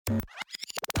Do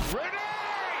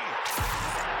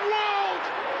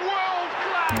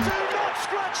not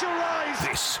scratch your eyes!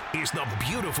 This is the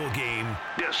beautiful game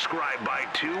described by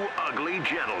two ugly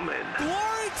gentlemen.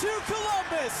 Glory to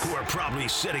Columbus! Who are probably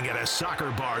sitting at a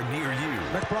soccer bar near you.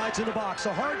 McBride's in the box,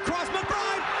 a hard cross,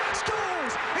 McBride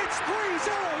scores! It's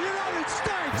 3-0 United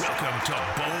States! Welcome to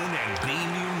Bone and Beam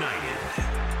United.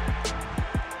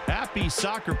 Happy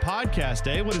Soccer Podcast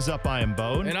Day. What is up? I am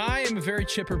Bone. And I am a very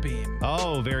chipper Beam.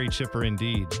 Oh, very chipper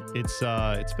indeed.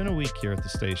 It's been a week here at the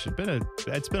station.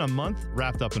 It's been a month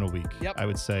wrapped up in a week. Yep. I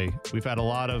would say we've had a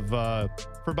lot of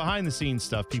for behind the scenes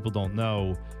stuff people don't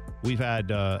know. We've had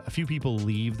a few people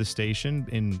leave the station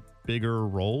in bigger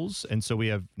roles, and so we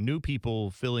have new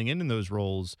people filling in those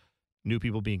roles, new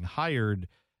people being hired,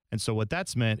 and so what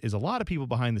that's meant is a lot of people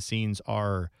behind the scenes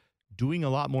are doing a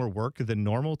lot more work than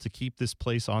normal to keep this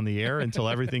place on the air until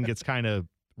everything gets kind of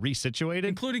resituated.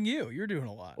 Including you. You're doing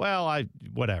a lot. Well,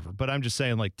 whatever. But I'm just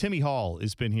saying, like, Timmy Hall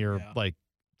has been here. Yeah. Like,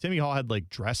 Timmy Hall had, like,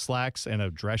 dress slacks and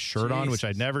a dress shirt on, which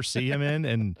I'd never see him in.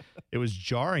 And it was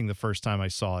jarring the first time I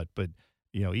saw it. But,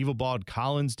 you know, Evil Bald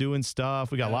Collins doing stuff.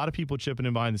 We got a lot of people chipping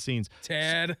in behind the scenes.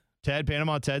 Ted,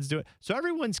 Panama Ted's doing. So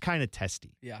everyone's kind of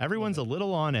testy. Yeah. Everyone's a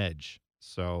little on edge.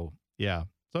 So, yeah.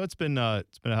 So it's been a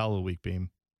hell of a week, Beam.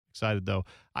 Excited, though.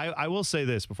 I will say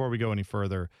this before we go any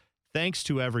further. Thanks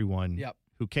to everyone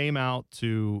who came out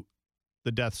to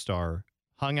the Death Star,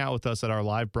 hung out with us at our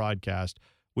live broadcast,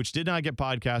 which did not get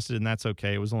podcasted, and that's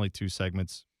okay. It was only 2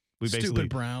 segments. Stupid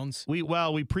Browns. We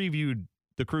previewed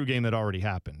the Crew game that already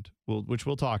happened, which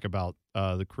we'll talk about.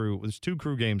 The Crew. There's 2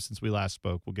 Crew games since we last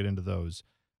spoke. We'll get into those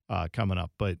coming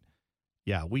up. But,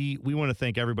 yeah, we want to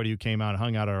thank everybody who came out and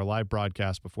hung out at our live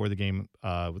broadcast before the game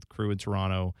with Crew in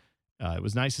Toronto. It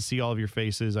was nice to see all of your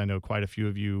faces. I know quite a few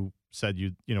of you said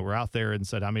you were out there and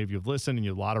said how many of you have listened, and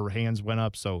a lot of hands went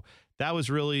up. So that was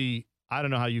really, I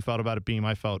don't know how you felt about it, Beam.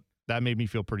 I felt that made me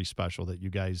feel pretty special that you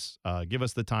guys give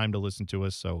us the time to listen to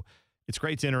us. So it's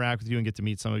great to interact with you and get to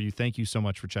meet some of you. Thank you so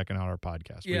much for checking out our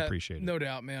podcast. We appreciate it. No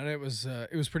doubt, man. It was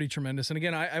pretty tremendous. And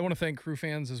again, I want to thank Crew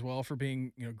fans as well for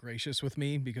being gracious with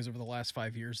me, because over the last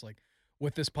 5 years, like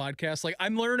with this podcast, like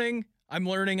I'm learning.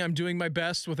 I'm doing my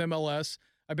best with MLS.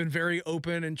 I've been very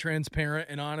open and transparent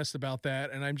and honest about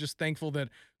that, and I'm just thankful that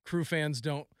Crew fans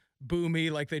don't boo me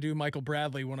like they do Michael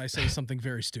Bradley when I say something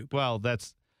very stupid. Well,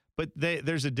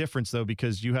 there's a difference, though,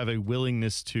 because you have a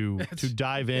willingness to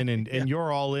dive in, and you're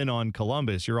all in on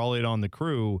Columbus. You're all in on the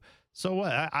Crew. So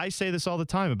I say this all the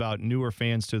time about newer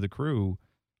fans to the Crew.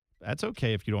 That's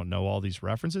okay if you don't know all these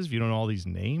references, if you don't know all these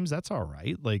names, that's all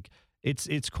right. Like,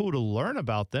 it's cool to learn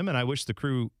about them, and I wish the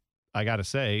Crew, I got to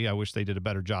say, I wish they did a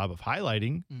better job of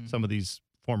highlighting some of these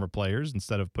former players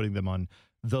instead of putting them on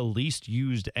the least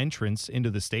used entrance into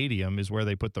the stadium is where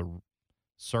they put the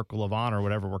Circle of Honor,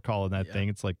 whatever we're calling that thing.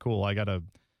 It's like, cool,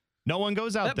 no one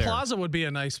goes out there. That plaza would be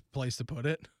a nice place to put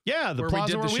it. Yeah, the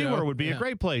plaza where we were would be a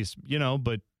great place,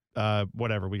 but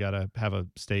whatever. We got to have a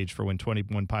stage for when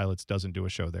 21 Pilots doesn't do a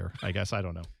show there, I guess. I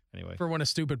don't know. Anyway, for when a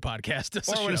stupid podcast does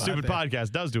when a stupid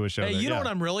podcast does do a show. Hey, you know what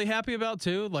I'm really happy about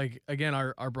too? Like, again,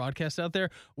 our broadcast out there,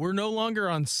 we're no longer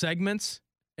on segments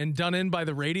and done in by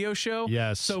the radio show.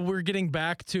 Yes. So we're getting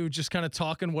back to just kind of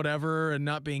talking whatever and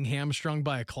not being hamstrung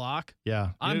by a clock. Yeah.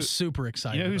 I'm super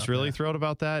excited. You know who's really thrilled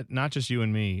about that? Not just you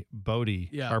and me,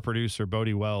 Bodie, our producer,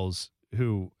 Bodie Wells,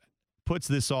 who puts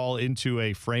this all into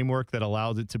a framework that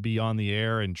allows it to be on the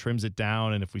air and trims it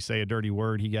down. And if we say a dirty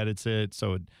word, he edits it.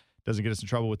 So it doesn't get us in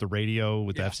trouble with the radio,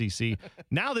 with the FCC.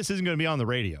 Now this isn't going to be on the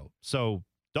radio, so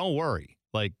don't worry.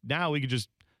 Like, now we can just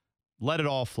let it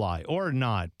all fly, or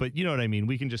not. But you know what I mean?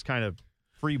 We can just kind of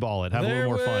free ball it, have a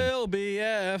little more fun. There will be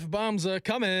F-bombs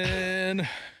coming.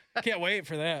 Can't wait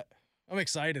for that. I'm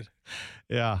excited.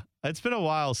 Yeah. It's been a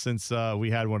while since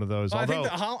we had one of those. Well,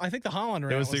 I think the Holland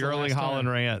rant. It was the Erling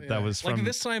Haaland rant that was from... Like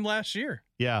this time last year.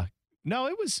 Yeah. No,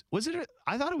 it was it?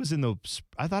 I thought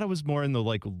it was more in the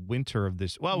like winter of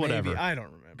this. Well, Maybe. whatever. I don't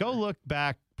remember. Go look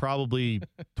back probably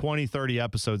 20, 30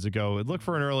 episodes ago and look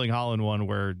for an Erling Haaland one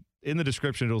where in the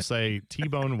description it'll say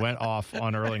T-Bone went off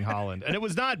on Erling Haaland. And it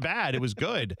was not bad. It was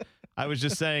good. I was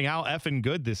just saying how effing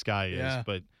good this guy is.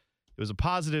 But it was a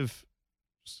positive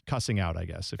cussing out, I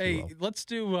guess, if you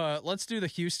will. let's do the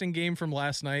Houston game from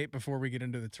last night before we get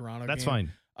into the Toronto game. That's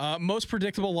fine. Most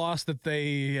predictable loss that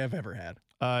they have ever had.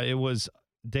 It was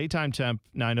daytime temp.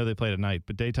 Now, I know they played at night,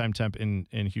 but daytime temp in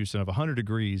Houston of 100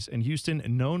 degrees. And Houston,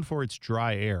 known for its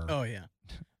dry air. Oh, yeah.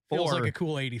 Feels like a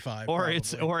cool 85. Or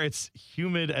it's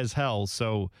humid as hell.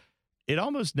 So it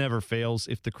almost never fails.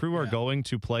 If the Crew are going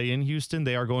to play in Houston,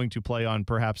 they are going to play on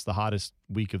perhaps the hottest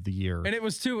week of the year. And it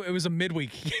was a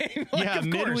midweek game.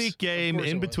 Midweek game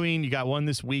in between. You got one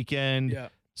this weekend. Yeah.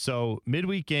 So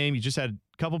midweek game, you just had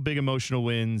a couple big emotional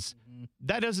wins. Mm-hmm.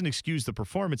 That doesn't excuse the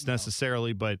performance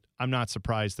necessarily, but I'm not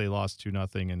surprised they lost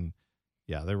 2-0. And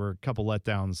yeah, there were a couple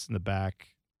letdowns in the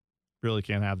back. Really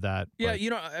can't have that. Yeah, but you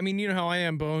know how I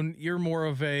am, Bone. You're more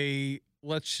of a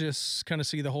let's just kind of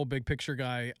see the whole big picture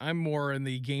guy. I'm more in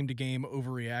the game-to-game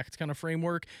overreact kind of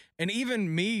framework. And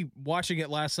even me watching it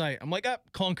last night, I'm like,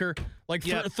 clunker. Like,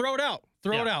 throw it out.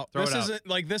 Throw it out.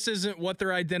 This isn't what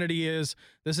their identity is.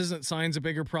 This isn't signs of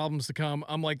bigger problems to come.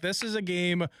 I'm like, this is a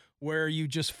game where you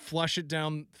just flush it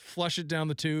down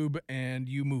the tube and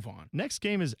you move on. Next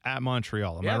game is at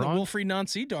Montreal. Am I wrong? The Wilfried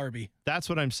Nancy derby. That's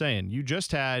what I'm saying. You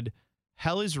just had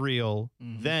Hell is Real,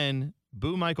 then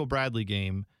Boo Michael Bradley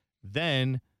game,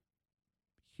 then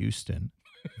Houston,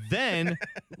 then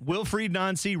Wilfried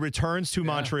Nancy returns to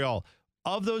Montreal.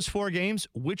 Of those 4 games,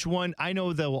 which one, I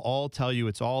know they'll all tell you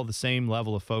it's all the same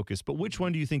level of focus, but which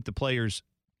one do you think the players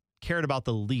cared about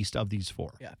the least of these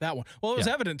 4? Yeah, that one. Well, it was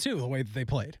evident, too, the way that they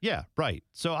played. Yeah, right.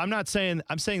 So I'm saying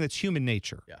that's human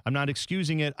nature. Yeah. I'm not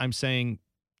excusing it. I'm saying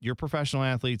you're professional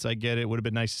athletes. I get it. Would have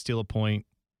been nice to steal a point.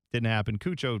 Didn't happen.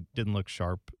 Cucho didn't look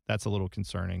sharp. That's a little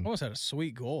concerning. Almost had a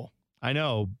sweet goal. I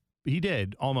know. He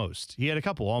did, almost. He had a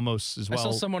couple almost as well. I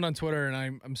saw someone on Twitter,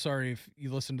 and I'm sorry if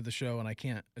you listen to the show and I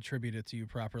can't attribute it to you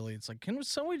properly. It's like, can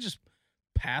somebody just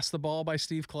pass the ball by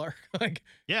Steve Clark?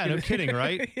 Yeah, no kidding,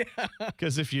 right? Yeah.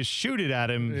 Because if you shoot it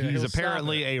at him, he's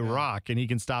apparently a rock, and he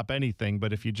can stop anything.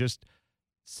 But if you just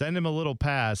send him a little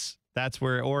pass, that's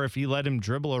where, or if you let him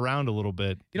dribble around a little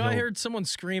bit. I heard someone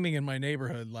screaming in my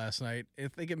neighborhood last night. I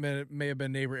think it may have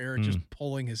been neighbor Eric just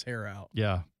pulling his hair out.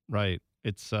 Yeah, right.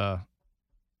 It's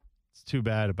too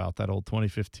bad about that old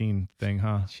 2015 thing,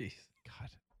 huh? Jeez. God.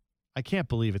 I can't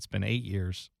believe it's been 8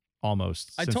 years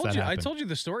almost since that happened. I told you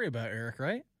the story about Eric,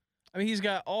 right? I mean, he's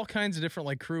got all kinds of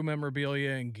different crew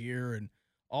memorabilia and gear and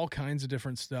all kinds of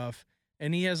different stuff.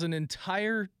 And he has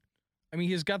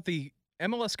he's got the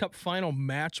MLS Cup final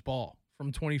match ball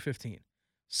from 2015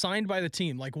 signed by the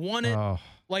team, won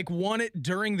it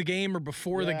during the game or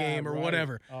before the game or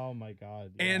whatever. Oh my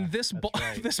God. Yeah, and this ball,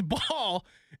 this ball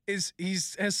has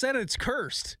said it's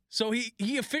cursed. So he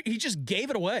just gave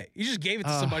it away. He just gave it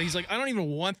to somebody. He's like, I don't even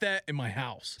want that in my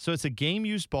house. So it's a game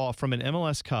used ball from an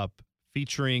MLS Cup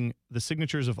featuring the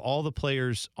signatures of all the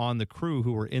players on the crew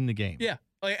who were in the game. Yeah.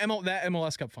 That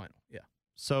MLS Cup final. Yeah.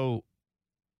 So,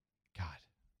 God,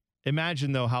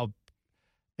 imagine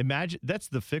that's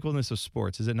the fickleness of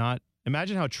sports, is it not?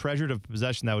 Imagine how treasured of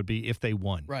possession that would be if they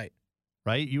won. Right.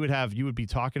 You would be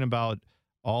talking about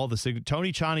all the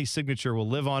Tony Chani's signature will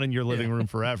live on in your living room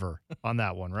forever on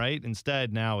that one, right?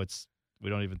 Instead, now we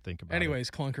don't even think about it.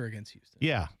 Anyways, clunker against Houston.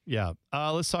 Yeah.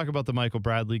 Let's talk about the Michael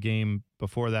Bradley game.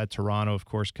 Before that, Toronto, of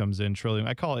course, comes in. Trillium.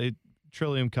 I call it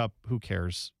Trillium Cup. Who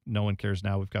cares? No one cares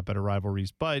now. We've got better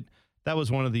rivalries. But that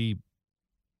was one of the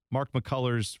Mark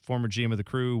McCullers, former GM of the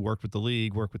crew, worked with the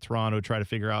league, worked with Toronto, try to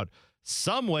figure out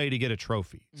some way to get a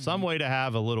trophy, some way to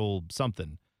have a little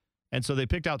something. And so they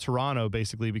picked out Toronto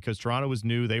basically because Toronto was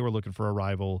new. They were looking for a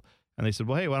rival. And they said,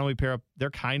 well, hey, why don't we pair up?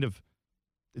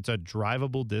 It's a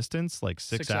drivable distance,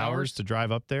 6 hours to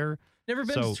drive up there. Never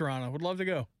been to Toronto. Would love to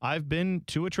go. I've been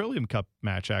to a Trillium Cup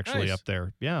match actually up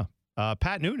there. Yeah.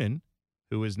 Pat Noonan,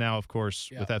 who is now, of course,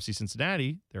 with FC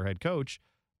Cincinnati, their head coach,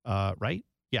 right?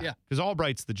 Yeah, because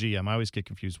Albright's the GM. I always get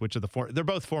confused which of they're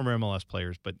both former MLS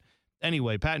players. But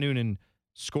anyway, Pat Noonan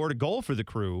scored a goal for the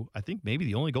crew. I think maybe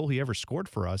the only goal he ever scored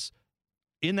for us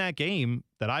in that game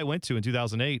that I went to in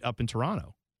 2008 up in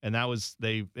Toronto. And that was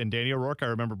and Danny O'Rourke, I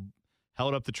remember,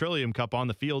 held up the Trillium Cup on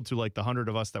the field to the 100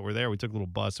 of us that were there. We took a little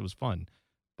bus. It was fun.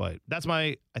 But that's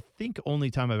I think, only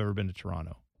time I've ever been to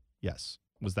Toronto. Yes,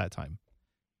 was that time.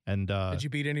 And did you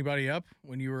beat anybody up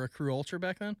when you were a crew ultra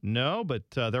back then? No, but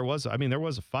there was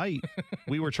a fight.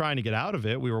 We were trying to get out of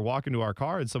it. We were walking to our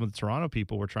car, and some of the Toronto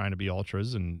people were trying to be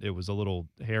ultras, and it was a little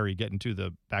hairy getting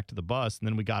back to the bus. And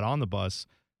then we got on the bus,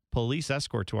 police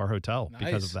escort to our hotel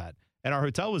because of that. And our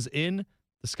hotel was in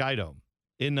the Sky Dome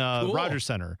in Rogers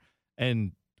Center,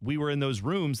 and we were in those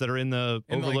rooms that are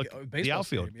overlook the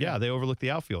outfield. Stadium, yeah, they overlook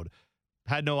the outfield.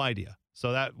 Had no idea.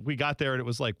 So that we got there and it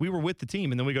was we were with the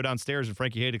team, and then we go downstairs and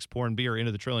Frankie Haydick's pouring beer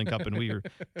into the Trillium Cup and we were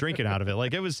drinking out of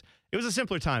it. It was a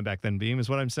simpler time back then, Beam, is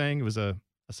what I'm saying. It was a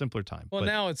simpler time. Well,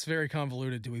 now it's very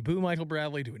convoluted. Do we boo Michael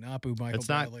Bradley? Do we not boo Michael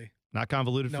Bradley? Not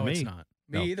convoluted for me. No, it's not.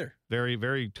 Me either. Very,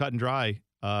 very cut and dry.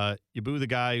 You boo the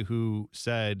guy who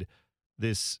said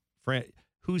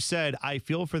I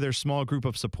feel for their small group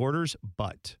of supporters,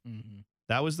 but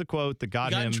that was the quote that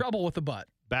got him in trouble with the butt.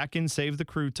 Back in Save the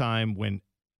Crew time when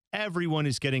everyone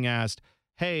is getting asked,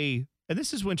 hey, and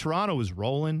this is when Toronto was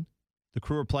rolling. The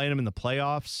Crew were playing them in the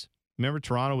playoffs. Remember,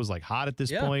 Toronto was hot at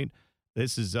this point.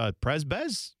 This is Prez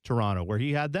Bez Toronto, where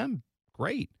he had them.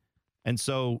 Great. And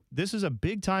so this is a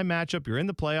big-time matchup. You're in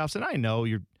the playoffs, and I know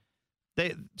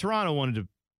Toronto wanted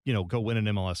to, go win an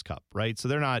MLS Cup, right? So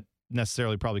they're not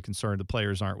necessarily probably concerned. The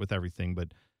players aren't with everything.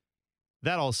 But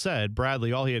that all said,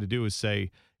 Bradley, all he had to do was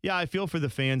say, yeah, I feel for the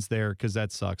fans there because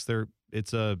that sucks.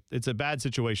 It's a bad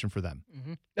situation for them.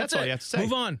 Mm-hmm. That's all you have to say.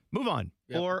 Move on.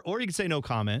 Yep. Or you can say no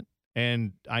comment.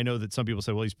 And I know that some people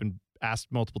say, well, he's been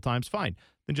asked multiple times. Fine.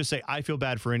 Then just say, I feel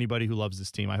bad for anybody who loves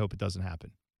this team. I hope it doesn't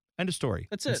happen. End of story.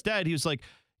 That's it. Instead, he was like,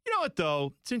 you know what,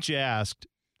 though? Since you asked,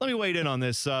 let me weigh in on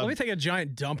this. Let me take a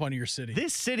giant dump on your city.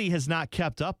 This city has not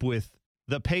kept up with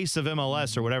the pace of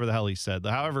MLS or whatever the hell he said.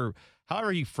 However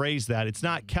he phrased that, it's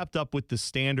not kept up with the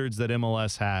standards that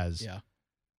MLS has. Yeah.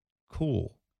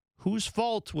 Cool. Whose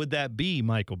fault would that be,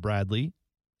 Michael Bradley?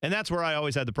 And that's where I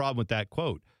always had the problem with that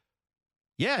quote.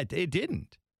 Yeah, it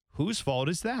didn't. Whose fault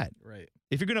is that? Right.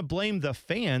 If you're going to blame the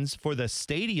fans for the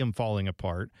stadium falling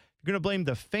apart, you're going to blame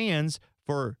the fans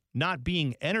for not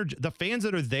being energized. The fans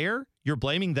that are there, you're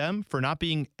blaming them for not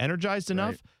being energized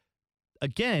enough. Right.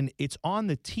 Again, it's on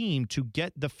the team to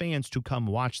get the fans to come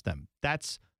watch them.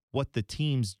 That's what the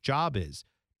team's job is.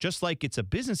 Just like it's a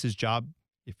business's job,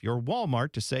 if you're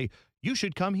Walmart, to say, you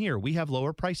should come here. We have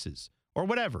lower prices or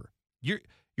whatever. Your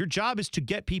job is to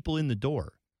get people in the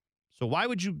door. So why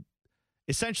would you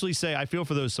essentially say, I feel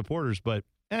for those supporters, but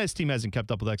this team hasn't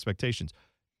kept up with expectations?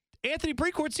 Anthony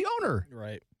Precourt's the owner.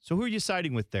 Right. So who are you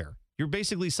siding with there? You're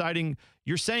basically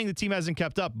you're saying the team hasn't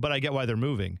kept up, but I get why they're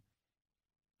moving.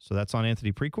 So that's on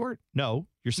Anthony Precourt? No.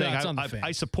 You're saying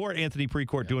I support Anthony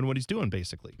Precourt doing what he's doing,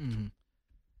 basically. Mm-hmm.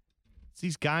 It's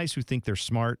these guys who think they're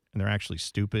smart and they're actually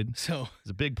stupid. So it's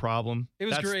a big problem. It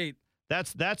was great.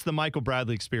 That's the Michael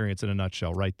Bradley experience in a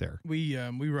nutshell right there. We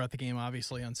were at the game,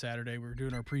 obviously, on Saturday. We were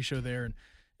doing our pre-show there, and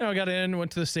I got in,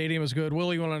 went to the stadium. It was good.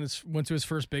 Willie went to his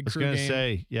first big Crew game. I was going to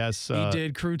say, yes. He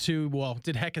did Crew 2. Well,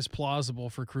 did heck is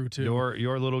plausible for Crew 2.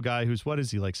 Your little guy what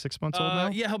is he, like 6 months old now?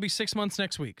 Yeah, he'll be 6 months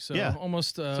next week. So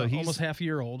almost half a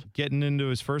year old. Getting into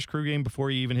his first Crew game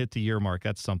before he even hit the year mark.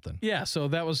 That's something. Yeah, so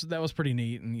that was pretty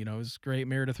neat. And, it was great.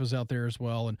 Meredith was out there as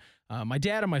well. And my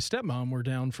dad and my stepmom were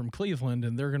down from Cleveland,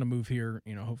 and they're going to move here,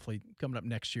 hopefully coming up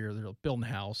next year. They're building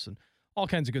a house and all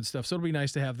kinds of good stuff. So it'll be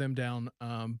nice to have them down.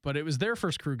 But it was their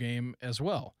first Crew game as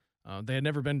well. They had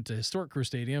never been to historic Crew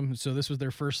Stadium, so this was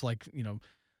their first,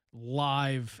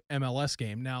 live MLS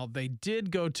game. Now, they did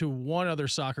go to one other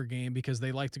soccer game because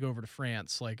they like to go over to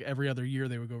France. Like, every other year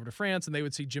they would go over to France, and they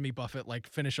would see Jimmy Buffett,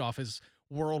 finish off his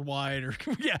worldwide or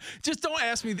just don't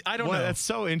ask me. I don't know. That's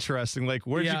so interesting.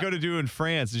 Where did you go to do in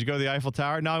France? Did you go to the Eiffel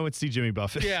Tower? No, I went to see Jimmy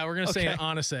Buffett. Yeah, we're going to say an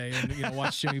Odyssey and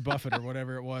watch Jimmy Buffett or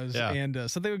whatever it was. Yeah. And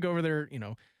so they would go over there,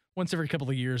 once every couple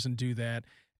of years and do that.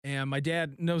 And my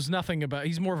dad knows nothing about,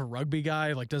 he's more of a rugby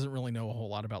guy, doesn't really know a whole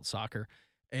lot about soccer.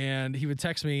 And he would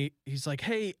text me. He's like,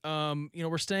 hey,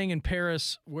 we're staying in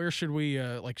Paris. Where should we,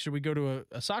 should we go to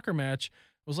a soccer match?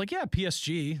 I was like, yeah,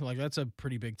 PSG. That's a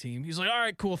pretty big team. He's like, all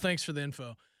right, cool. Thanks for the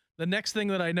info. The next thing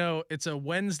that I know, it's a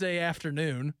Wednesday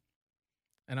afternoon,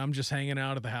 and I'm just hanging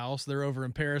out at the house. They're over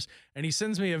in Paris, and he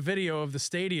sends me a video of the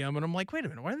stadium, and I'm like, wait a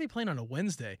minute, why are they playing on a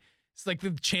Wednesday? It's like the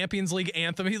Champions League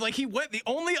anthem. He went, the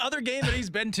only other game that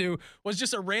he's been to was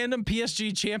just a random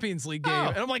PSG Champions League game.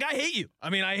 And I'm like, I hate you. I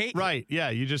hate you. Right. Yeah.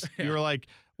 You were like,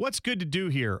 what's good to do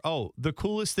here? Oh, the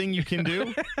coolest thing you can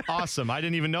do? Awesome. I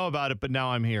didn't even know about it, but now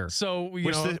I'm here. So,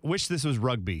 wish this was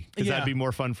rugby because that'd be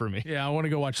more fun for me. Yeah, I want to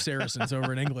go watch Saracens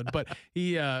over in England. But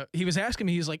he was asking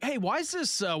me, he's like, hey, why is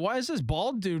this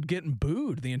bald dude getting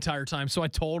booed the entire time? So I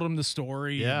told him the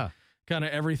story. Yeah. Kind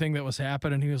of everything that was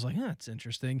happening. He was like, that's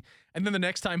interesting. And then the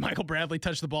next time Michael Bradley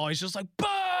touched the ball, he's just like, boo!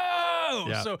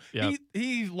 Yeah, so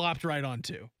he lopped right on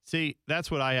too. See,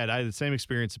 that's what I had. I had the same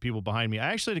experience of people behind me.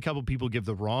 I actually had a couple people give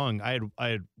the wrong. I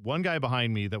had one guy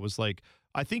behind me that was like,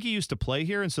 I think he used to play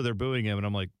here, and so they're booing him. And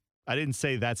I'm like, I didn't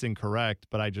say that's incorrect,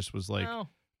 but I just was like,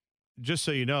 just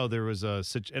so you know, there was a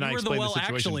and I explained the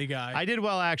situation. Actually guy. I did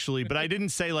well actually, but I didn't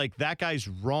say that guy's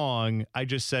wrong. I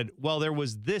just said, well, there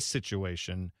was this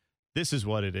situation. This is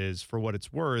what it is for what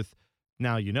it's worth.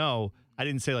 Now I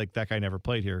didn't say that guy never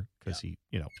played here because he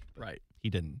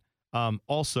didn't.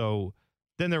 Also,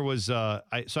 then there was so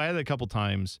I had it a couple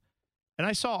times, and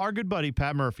I saw our good buddy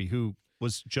Pat Murphy, who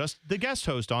was just the guest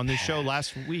host on this show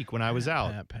last week when I was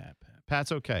out.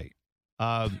 Pat's okay.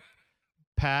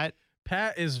 Pat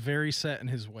is very set in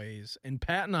his ways, and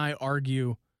Pat and I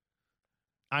argue.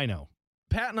 I know.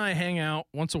 Pat and I hang out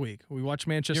once a week. We watch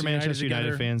Manchester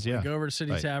United fans, yeah. We go over to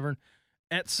City Tavern.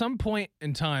 At some point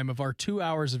in time of our 2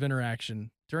 hours of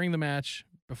interaction, during the match,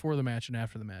 before the match, and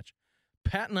after the match,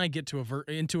 Pat and I get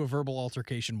into a verbal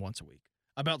altercation once a week.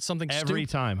 about something every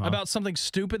time, huh? about something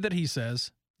stupid that he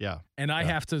says. Yeah. And I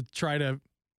have to try to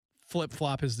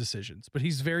flip-flop his decisions. But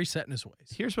he's very set in his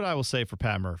ways. Here's what I will say for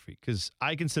Pat Murphy, because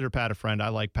I consider Pat a friend. I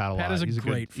like Pat a lot. Pat is a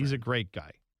great friend. He's a great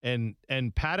guy. And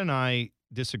Pat and I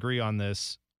disagree on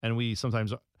this, and we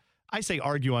sometimes, I say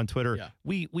argue on Twitter. Yeah.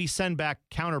 We send back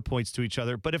counterpoints to each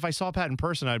other. But if I saw Pat in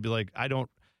person, I'd be like,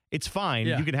 it's fine.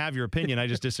 Yeah. You can have your opinion. I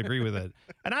just disagree with it.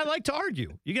 And I like to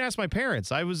argue. You can ask my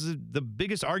parents. I was the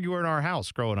biggest arguer in our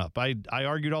house growing up. I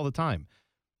argued all the time.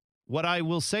 What I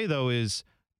will say, though, is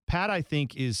Pat, I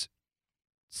think, is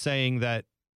saying that,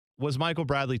 was Michael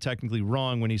Bradley technically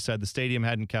wrong when he said the stadium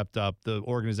hadn't kept up, the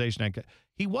organization hadn't kept?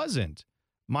 He wasn't.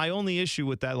 My only issue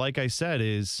with that, like I said,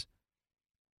 is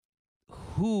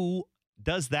who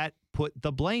does that put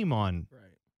the blame on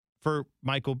for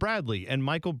Michael Bradley? And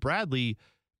Michael Bradley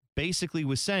basically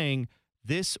was saying,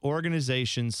 this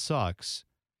organization sucks.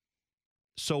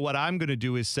 So what I'm going to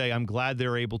do is say, I'm glad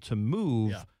they're able to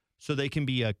move so they can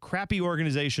be a crappy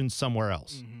organization somewhere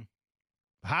else. Mm-hmm.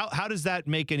 How does that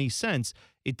make any sense?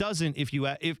 It doesn't.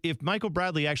 If Michael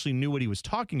Bradley actually knew what he was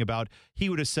talking about, he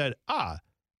would have said,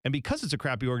 and because it's a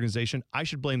crappy organization, I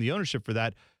should blame the ownership for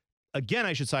that. Again,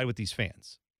 I should side with these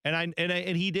fans. And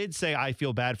he did say, I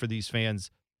feel bad for these fans,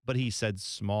 but he said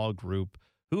small group.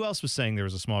 Who else was saying there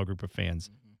was a small group of fans?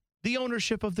 Mm-hmm. The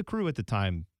ownership of the Crew at the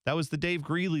time. That was the Dave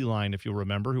Greeley line, if you'll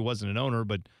remember, who wasn't an owner,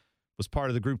 but was part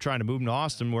of the group trying to move him to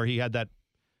Austin, where he got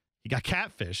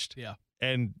catfished. Yeah.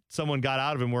 And someone got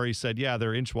out of him where he said, yeah,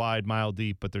 they're inch wide, mile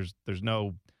deep, but there's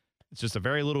no, it's just a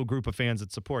very little group of fans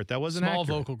that support. That wasn't small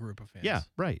accurate. Vocal group of fans. Yeah,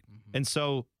 right. Mm-hmm. And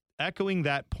so echoing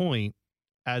that point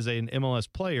as an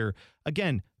MLS player,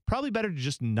 again, probably better to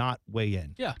just not weigh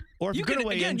in. Yeah. Or if you you're going to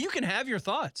weigh in, you can have your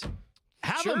thoughts.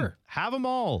 Have them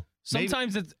all.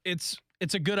 Sometimes it's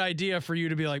a good idea for you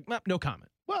to be like, no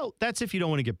comment. Well, that's if you don't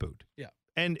want to get booed. Yeah.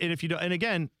 And if you don't, and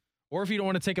again, or if you don't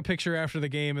want to take a picture after the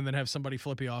game and then have somebody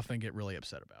flip you off and get really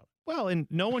upset about it. Well, and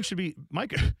no one should be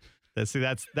that's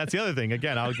the other thing.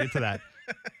 Again, I'll get to that.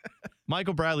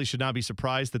 Michael Bradley should not be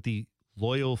surprised that the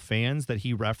loyal fans that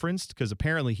he referenced, because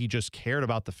apparently he just cared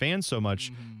about the fans so much.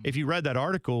 Mm-hmm. If you read that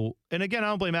article, and again, I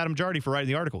don't blame Adam Jardy for writing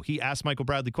the article. He asked Michael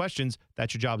Bradley questions.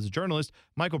 That's your job as a journalist.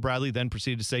 Michael Bradley then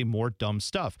proceeded to say more dumb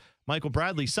stuff. Michael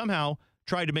Bradley somehow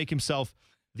tried to make himself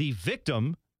the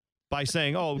victim by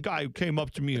saying, a guy came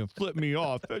up to me and flipped me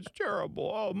off. That's terrible.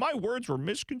 Oh, my words were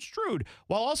misconstrued.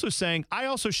 While also saying, I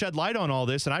also shed light on all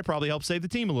this, and I probably helped save the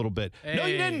team a little bit. Hey, no,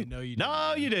 you didn't.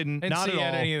 No, you didn't. And not at all.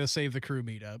 any of the Save the Crew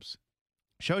meetups.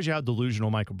 Shows you how delusional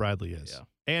Michael Bradley is.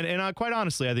 Yeah. And quite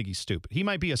honestly, I think he's stupid. He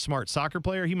might be a smart soccer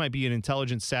player. He might be an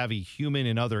intelligent, savvy human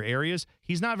in other areas.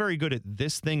 He's not very good at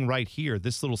this thing right here,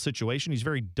 this little situation. He's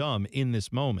very dumb in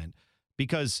this moment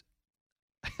because...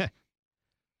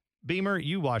 Beamer,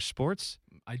 you watch sports.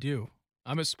 I do.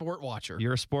 I'm a sport watcher.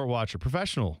 You're a sport watcher,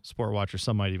 professional sport watcher,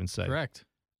 some might even say. Correct.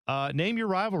 Name your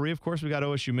rivalry. Of course, we got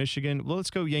OSU, Michigan. Well,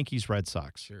 let's go Yankees, Red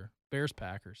Sox. Sure. Bears,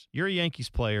 Packers. You're a Yankees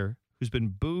player who's been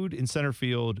booed in center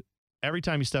field every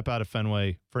time you step out of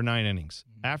Fenway for 9 innings.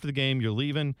 Mm-hmm. After the game, you're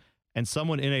leaving, and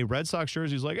someone in a Red Sox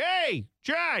jersey is like, hey,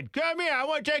 Chad, come here. I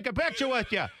want to take a picture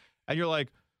with you. And you're like,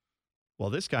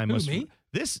 well, this guy must me?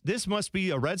 This must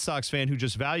be a Red Sox fan who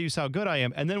just values how good I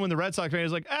am. And then when the Red Sox fan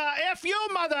is like, F you,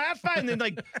 mother effer, and then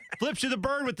like flips you the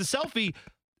bird with the selfie,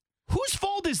 whose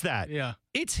fault is that? Yeah.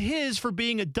 It's his for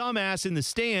being a dumbass in the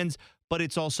stands, but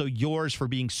it's also yours for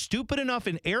being stupid enough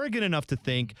and arrogant enough to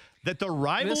think that the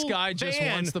rival this guy just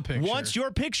fan wants the picture. wants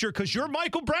your picture because you're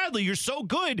Michael Bradley. You're so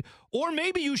good. Or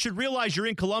maybe you should realize you're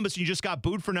in Columbus and you just got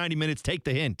booed for 90 minutes. Take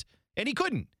the hint. And he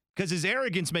couldn't because his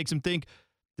arrogance makes him think,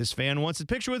 this fan wants a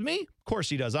picture with me? Of course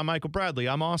he does. I'm Michael Bradley.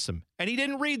 I'm awesome. And he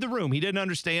didn't read the room. He didn't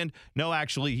understand. No,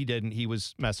 actually, he didn't. He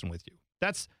was messing with you.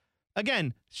 That's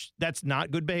not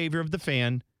good behavior of the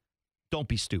fan. Don't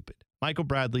be stupid. Michael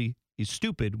Bradley is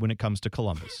stupid when it comes to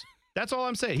Columbus. That's all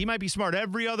I'm saying. He might be smart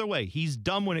every other way. He's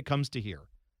dumb when it comes to here.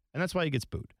 And that's why he gets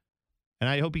booed. And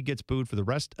I hope he gets booed for the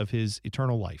rest of his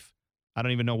eternal life. I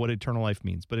don't even know what eternal life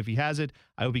means. But if he has it,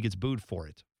 I hope he gets booed for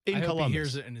it. In Columbus. Hope he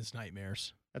hears it in his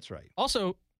nightmares. That's right.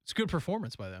 Also, it's a good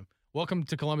performance by them. Welcome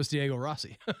to Columbus, Diego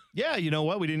Rossi. Yeah, you know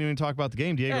what? We didn't even talk about the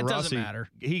game. Diego Rossi. It doesn't matter.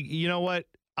 You know what?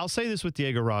 I'll say this with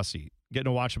Diego Rossi, getting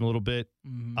to watch him a little bit.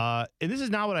 Mm-hmm. And this is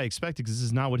not what I expected because this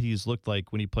is not what he's looked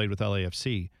like when he played with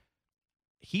LAFC.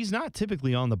 He's not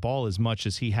typically on the ball as much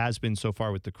as he has been so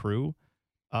far with the Crew.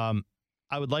 I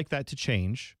would like that to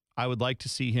change. I would like to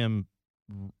see him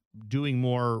doing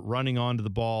more running onto the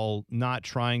ball, not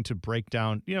trying to break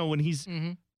down. You know, when he's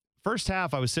first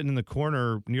half, I was sitting in the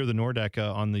corner near the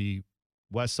Nordeca on the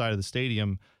west side of the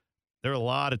stadium. There were a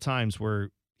lot of times where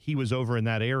he was over in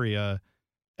that area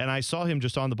And I saw him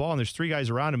just on the ball, and there's 3 guys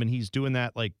around him, and he's doing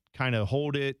that, like, kind of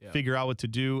hold it, figure out what to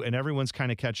do, and everyone's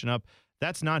kind of catching up.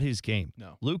 That's not his game.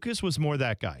 No. Lucas was more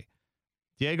that guy.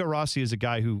 Diego Rossi is a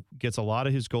guy who gets a lot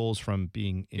of his goals from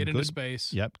being in into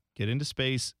space. Yep, get into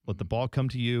space, let the ball come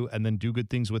to you, and then do good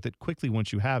things with it quickly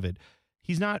once you have it.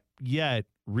 He's not yet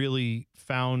really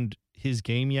found his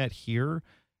game yet here,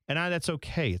 and that's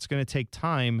okay. It's going to take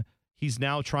time. He's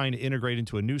now trying to integrate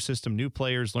into a new system, new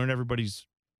players, learn everybody's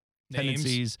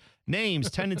tendencies,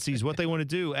 what they want to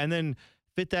do, and then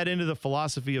fit that into the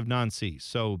philosophy of Nancy.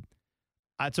 So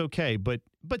that's okay. But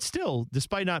still,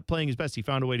 despite not playing his best, he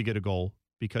found a way to get a goal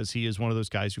because he is one of those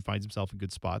guys who finds himself in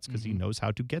good spots because he knows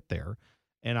how to get there.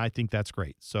 And I think that's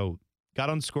great. So got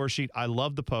on the score sheet. I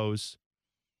love the pose.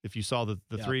 If you saw the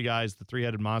 3 guys, the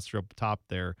 3-headed monster up top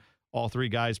there, all 3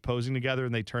 guys posing together,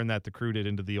 and they turned that the Crew did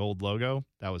into the old logo.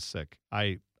 That was sick.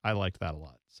 I liked that a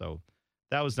lot. So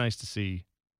that was nice to see.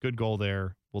 Good goal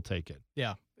there. We'll take it.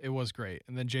 Yeah, it was great.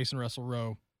 And then Jason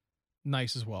Russell-Rowe,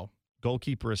 nice as well.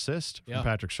 Goalkeeper assist from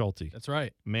Patrick Schulte. That's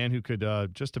right. Man who could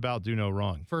just about do no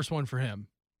wrong. First one for him.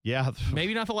 Yeah.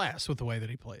 Maybe not the last with the way that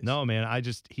he plays. No, man.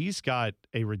 He's got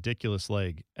a ridiculous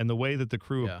leg. And the way that the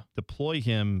Crew deploy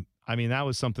him, I mean, that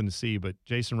was something to see. But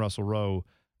Jason Russell-Rowe,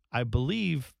 I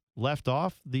believe, left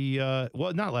off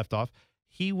not left off.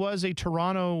 He was a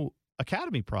Toronto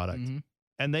Academy product.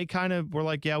 And they kind of were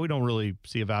like, yeah, we don't really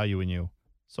see a value in you.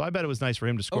 So I bet it was nice for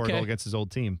him to score a goal against his old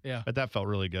team. Yeah. But that felt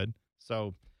really good.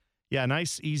 So, yeah,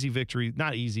 nice, easy victory.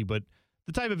 Not easy, but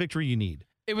the type of victory you need.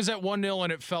 It was at 1-0,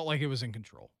 and it felt like it was in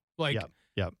control. Like,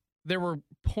 there were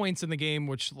points in the game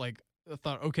which, like, I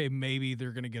thought, okay, maybe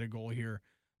they're going to get a goal here.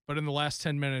 But in the last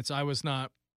 10 minutes, I was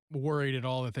not worried at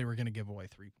all that they were going to give away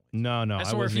 3 points. No. I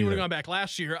swear, if you would have gone back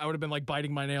last year, I would have been, like,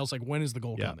 biting my nails, like, when is the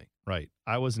goal coming? Right.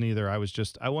 I wasn't either. I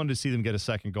wanted to see them get a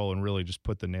second goal and really just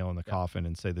put the nail in the coffin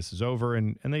and say this is over,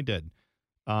 and they did.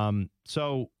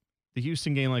 So the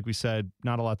Houston game, like we said,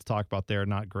 not a lot to talk about there,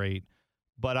 not great.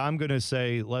 But I'm going to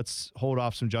say let's hold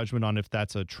off some judgment on if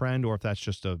that's a trend or if that's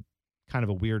just a kind of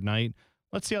a weird night.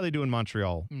 Let's see how they do in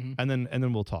Montreal, and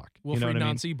then we'll talk. Wilfried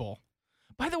Nancy Bowl.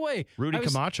 By the way, Rudy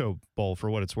Camacho Bowl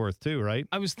for what it's worth too, right?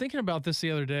 I was thinking about this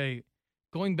the other day,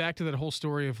 going back to that whole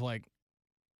story of like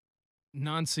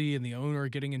Nancy and the owner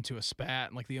getting into a spat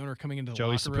and like the owner coming into the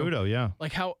Joey locker room. Saputo, yeah.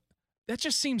 Like how that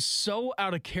just seems so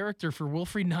out of character for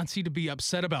Wilfried Nancy to be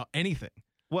upset about anything.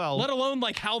 Well, let alone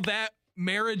like how that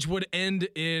marriage would end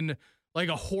in like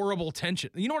a horrible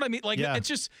tension. You know what I mean? Like it's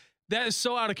just that is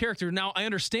so out of character. Now I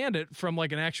understand it from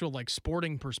like an actual like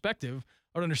sporting perspective.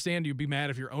 I would understand you'd be mad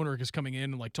if your owner is coming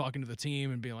in and like talking to the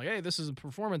team and being like, hey, this is a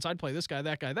performance. I'd play this guy,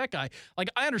 that guy, that guy. Like,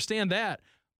 I understand that.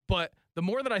 But the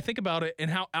more that I think about it and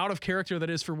how out of character that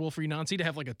is for Wilfried Nancy to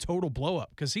have like a total blow up,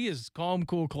 because he is calm,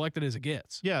 cool, collected as it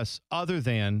gets. Yes. Other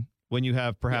than when you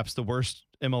have perhaps the worst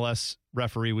MLS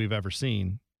referee we've ever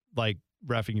seen, like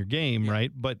reffing your game, right?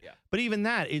 But even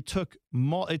that, it took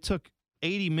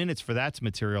 80 minutes for that to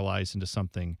materialize into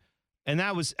something. And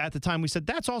that was at the time we said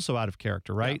that's also out of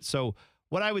character, right? Yeah. So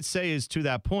what I would say is to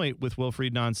that point with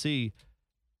Wilfried Nancy,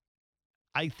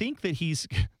 I think that he's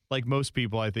like most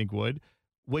people I think would,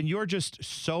 when you're just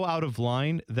so out of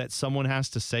line that someone has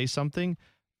to say something,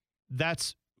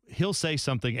 he'll say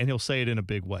something and he'll say it in a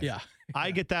big way. Yeah.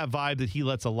 I get that vibe that he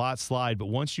lets a lot slide, but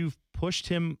once you've pushed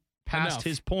him past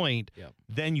his point,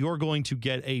 then you're going to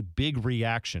get a big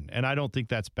reaction. And I don't think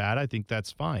that's bad. I think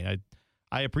that's fine.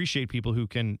 I appreciate people who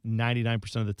can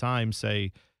 99% of the time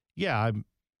say, yeah,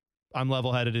 I'm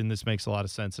level-headed and this makes a lot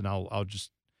of sense, and I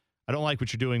don't like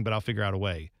what you're doing, but I'll figure out a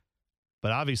way.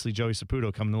 But obviously, Joey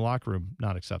Saputo coming in the locker room,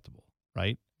 not acceptable,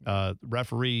 right?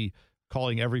 Referee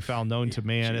calling every foul known to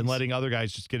man and letting other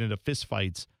guys just get into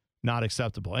fistfights, not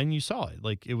acceptable. And you saw it.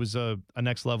 Like, it was a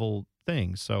next-level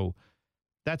thing. So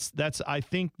that's I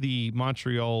think the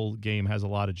Montreal game has a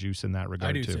lot of juice in that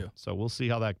regard, I do too. So we'll see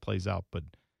how that plays out. But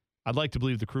I'd like to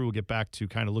believe the Crew will get back to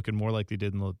kind of looking more like they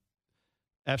did in the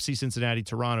FC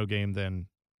Cincinnati-Toronto game than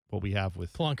what we have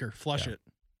with Plunker. Flush it.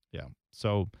 Yeah.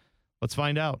 So let's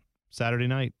find out. Saturday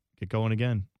night, get going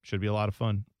again. Should be a lot of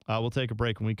fun. We'll take a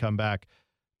break when we come back.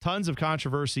 Tons of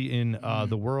controversy in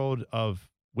the world of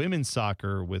women's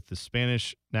soccer with the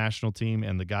Spanish national team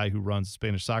and the guy who runs the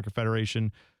Spanish Soccer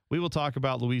Federation. We will talk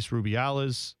about Luis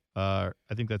Rubiales. I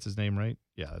think that's his name, right?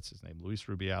 Yeah, that's his name, Luis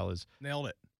Rubiales. Nailed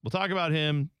it. We'll talk about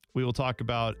him. We will talk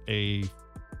about a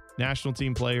national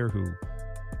team player who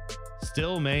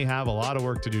still may have a lot of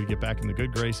work to do to get back in the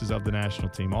good graces of the national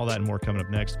team. All that and more coming up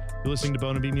next. You're listening to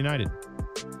Bone and Beam United.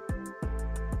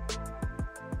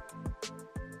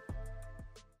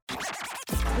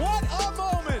 What a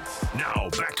moment! Now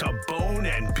back to Bone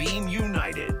and Beam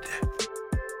United.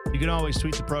 You can always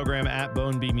tweet the program at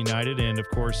Bonebeam United. And, of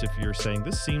course, if you're saying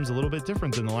this seems a little bit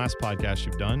different than the last podcast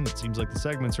you've done, it seems like the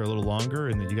segments are a little longer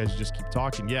and that you guys just keep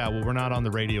talking. Yeah, well, we're not on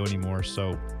the radio anymore,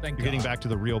 so you're getting back to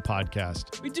the real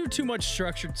podcast. We do too much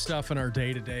structured stuff in our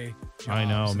day-to-day jobs I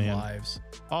know, man. lives.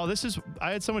 Oh,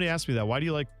 I had somebody ask me that. Why do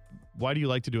you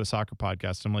like to do a soccer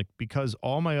podcast? I'm like, because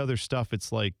all my other stuff,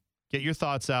 it's like, get your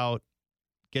thoughts out,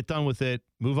 get done with it,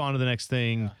 move on to the next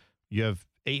thing. Yeah. You have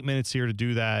 8 minutes here to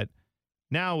do that.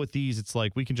 Now with these, it's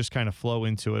like we can just kind of flow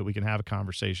into it. We can have a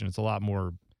conversation. It's a lot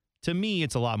more, to me,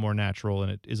 it's a lot more natural,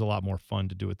 and it is a lot more fun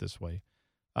to do it this way.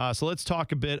 So let's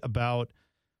talk a bit about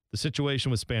the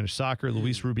situation with Spanish soccer.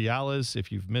 Luis Rubiales, if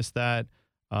you've missed that.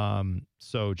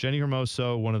 So Jenny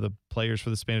Hermoso, one of the players for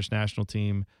the Spanish national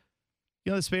team.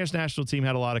 You know, the Spanish national team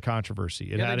had a lot of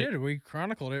controversy. They did. We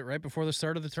chronicled it right before the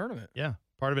start of the tournament. Yeah.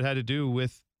 Part of it had to do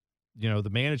with, the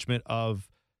management of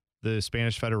the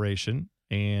Spanish Federation,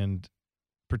 and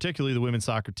particularly the women's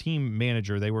soccer team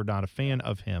manager. They were not a fan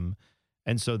of him.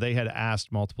 And so they had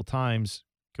asked multiple times,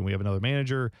 can we have another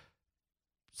manager?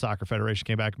 Soccer Federation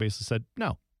came back and basically said,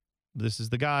 no, this is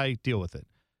the guy, deal with it.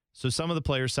 So some of the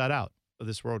players sat out of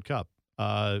this World Cup.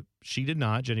 She did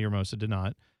not. Jenny Hermoso did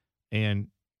not. And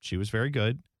she was very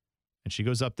good. And she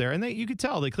goes up there, and you could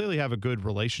tell they clearly have a good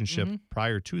relationship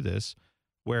prior to this,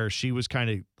 where she was kind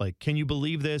of like, can you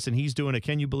believe this? And he's doing it.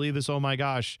 Can you believe this? Oh my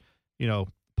gosh.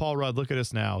 Paul Rudd, look at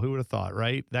us now. Who would have thought,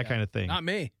 right? That kind of thing. Not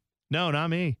me. No, not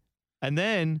me. And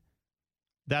then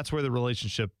that's where the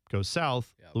relationship goes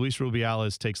south. Yep. Luis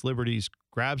Rubiales takes liberties,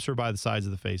 grabs her by the sides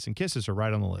of the face, and kisses her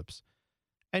right on the lips.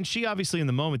 And she obviously in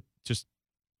the moment just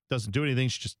doesn't do anything.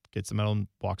 She just gets the medal and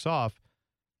walks off.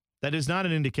 That is not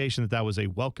an indication that was a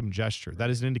welcome gesture.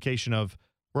 That is an indication of,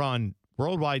 we're on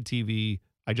worldwide TV.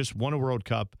 I just won a World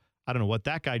Cup. I don't know what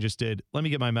that guy just did. Let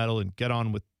me get my medal and get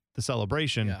on with the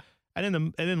celebration. Yeah.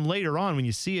 And then later on, when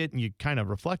you see it and you kind of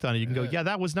reflect on it, you can go, yeah,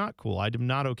 that was not cool. I'm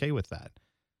not okay with that.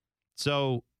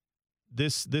 So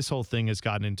this whole thing has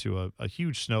gotten into a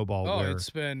huge snowball. Oh, it's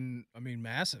been,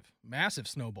 massive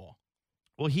snowball.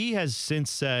 Well, he has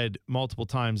since said multiple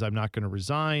times, I'm not going to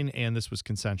resign, and this was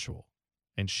consensual.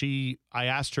 And I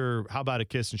asked her, how about a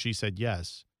kiss? And she said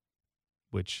yes,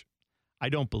 which I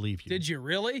don't believe you. Did you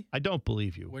really? I don't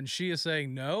believe you. When she is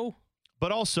saying no?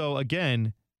 But also,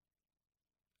 again,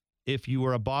 if you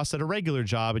were a boss at a regular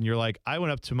job and you're like, I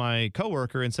went up to my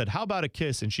coworker and said, how about a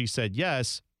kiss? And she said,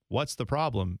 yes. What's the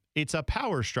problem? It's a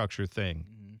power structure thing.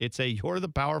 Mm-hmm. It's you're the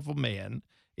powerful man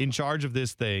in charge of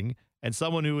this thing, and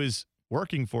someone who is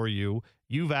working for you,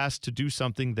 you've asked to do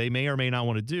something they may or may not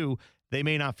want to do. They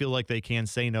may not feel like they can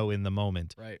say no in the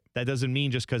moment. Right. That doesn't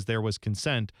mean just because there was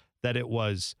consent that it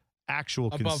was actual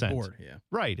above consent. Board, yeah.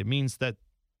 Right. It means that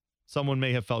someone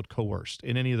may have felt coerced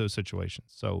in any of those situations.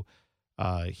 So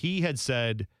he had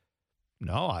said,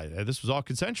 no, this was all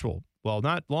consensual. Well,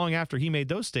 not long after he made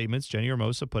those statements, Jenny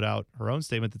Hermoso put out her own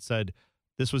statement that said,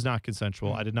 this was not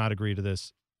consensual. I did not agree to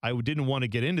this. I didn't want to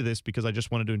get into this because I just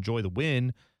wanted to enjoy the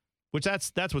win, which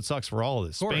that's what sucks for all of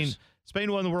this.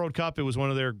 Spain won the World Cup. It was one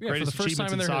of their greatest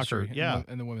achievements in soccer.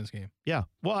 In the women's game. Yeah.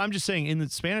 Well, I'm just saying, in the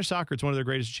Spanish soccer, it's one of their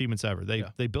greatest achievements ever.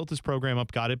 They built this program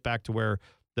up, got it back to where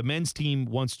the men's team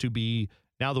wants to be.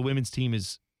 Now the women's team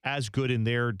is as good in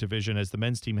their division as the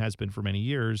men's team has been for many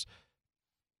years.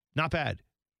 Not bad.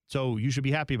 So you should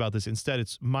be happy about this. Instead,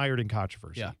 it's mired in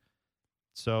controversy. Yeah.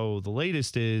 So the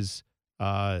latest is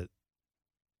apparently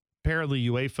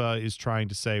UEFA is trying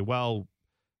to say, well,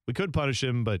 we could punish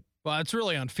him, but it's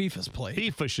really on FIFA's plate.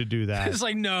 FIFA should do that. It's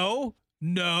like, no.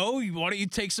 Why don't you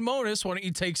take some onus? Why don't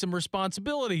you take some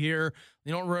responsibility here?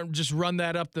 You don't just run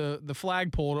that up the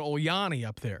flagpole to old Yanni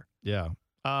up there. Yeah.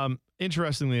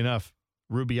 Interestingly enough,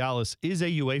 Rubiales is a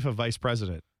UEFA vice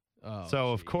president. Oh,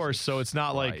 so, of course, so it's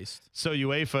not like, so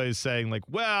UEFA is saying like,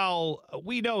 well,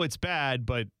 we know it's bad,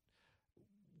 but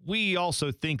we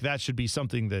also think that should be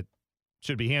something that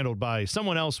should be handled by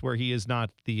someone else where he is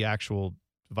not the actual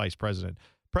vice president.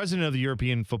 President of the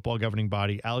European football governing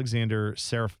body, Alexander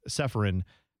Seferin,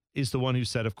 is the one who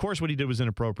said, of course, what he did was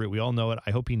inappropriate. We all know it. I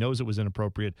hope he knows it was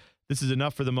inappropriate. This is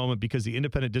enough for the moment because the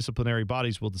independent disciplinary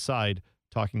bodies will decide,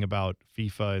 talking about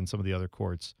FIFA and some of the other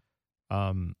courts.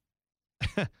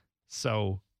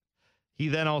 So he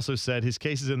then also said his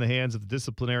case is in the hands of the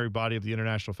disciplinary body of the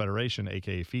International Federation,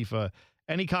 a.k.a. FIFA.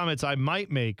 Any comments I might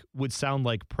make would sound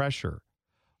like pressure.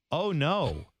 Oh,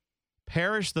 no.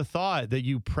 Perish the thought that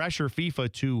you pressure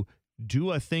FIFA to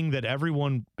do a thing that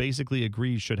everyone basically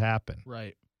agrees should happen.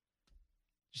 Right.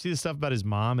 You see the stuff about his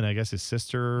mom and I guess his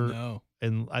sister? No.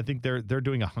 And I think they're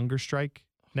doing a hunger strike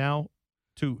now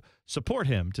to support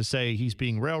him, to say he's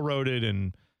being railroaded.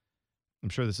 And I'm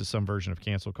sure this is some version of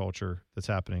cancel culture that's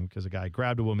happening because a guy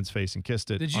grabbed a woman's face and kissed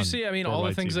it. Did you see, all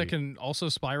the things TV. that can also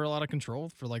spiral out of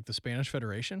control for like the Spanish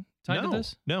Federation tied to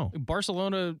this? No.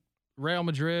 Barcelona, Real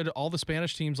Madrid, all the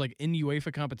Spanish teams like in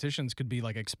UEFA competitions could be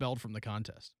like expelled from the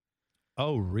contest.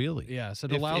 Oh, really? Yeah, so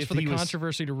it allows for the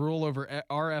controversy to rule over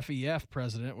RFEF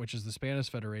president, which is the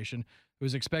Spanish Federation, who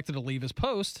is expected to leave his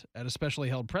post at a specially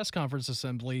held press conference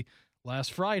assembly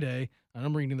last Friday. And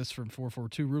I'm reading this from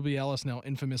 442. Rubiales now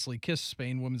infamously kissed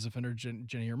Spain women's defender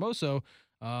Jennifer Hermoso.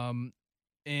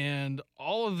 And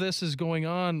all of this is going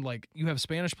on. Like, you have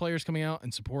Spanish players coming out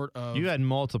in support of... You had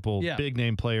multiple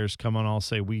big-name players come on all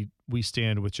say, we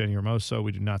stand with Jennifer Hermoso.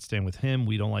 We do not stand with him.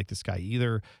 We don't like this guy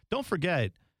either. Don't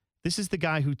forget, this is the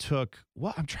guy who took...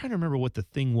 Well, I'm trying to remember what the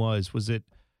thing was. Was it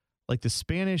like the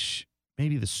Spanish,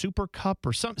 maybe the Super Cup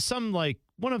or some like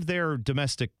one of their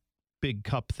domestic big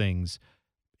cup things?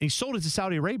 And he sold it to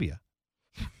Saudi Arabia.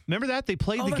 Remember that? They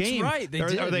played the game. Right. They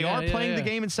did. They are playing the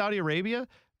game in Saudi Arabia.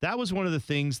 That was one of the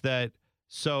things that,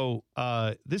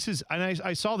 this is, and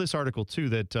I saw this article too,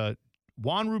 that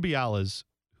Juan Rubiales,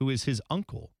 who is his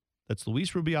uncle, that's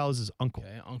Luis Rubiales' uncle.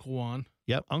 Okay, Uncle Juan.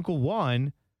 Yep, Uncle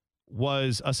Juan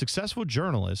was a successful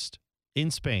journalist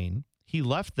in Spain. He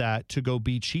left that to go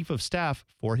be chief of staff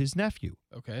for his nephew,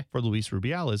 for Luis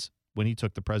Rubiales, when he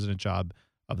took the president job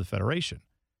of the Federation.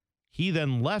 He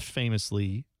then left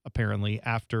famously, apparently,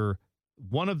 after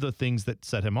one of the things that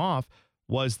set him off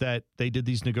was that they did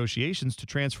these negotiations to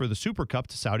transfer the Super Cup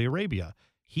to Saudi Arabia.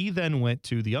 He then went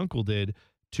to, the uncle did,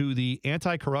 to the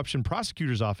anti-corruption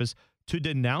prosecutor's office to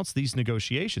denounce these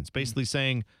negotiations, basically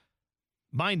saying,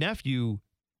 my nephew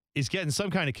is getting some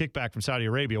kind of kickback from Saudi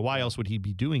Arabia. Why else would he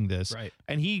be doing this? Right.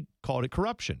 And he called it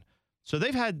corruption. So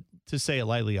they've had, to say it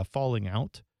lightly, a falling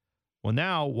out. Well,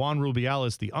 now Juan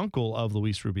Rubiales, the uncle of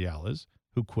Luis Rubiales,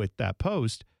 who quit that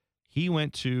post, he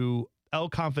went to El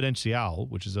Confidencial,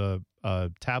 which is a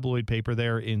tabloid paper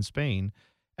there in Spain,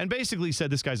 and basically said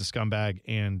this guy's a scumbag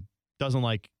and doesn't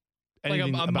like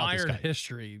anything like a about this mired guy.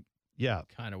 History. Yeah.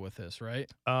 Kind of with this,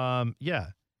 right? Yeah.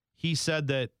 He said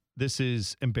that this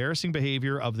is embarrassing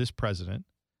behavior of this president.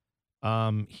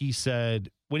 He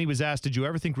said, when he was asked, did you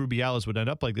ever think Rubiales would end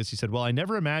up like this? He said, well, I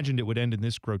never imagined it would end in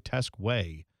this grotesque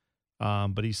way.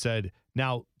 But he said,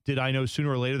 now, did I know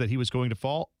sooner or later that he was going to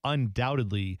fall?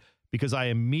 Undoubtedly, because I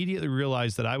immediately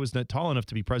realized that I was not tall enough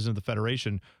to be president of the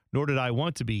Federation, nor did I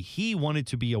want to be. He wanted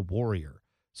to be a warrior.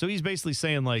 So he's basically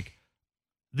saying, like,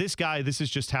 this guy, this is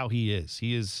just how he is.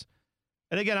 He is,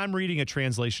 and again, I'm reading a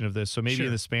translation of this, so maybe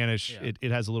in the Spanish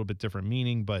it has a little bit different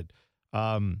meaning, but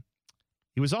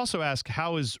he was also asked,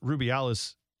 how is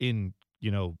Rubiales in,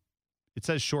 it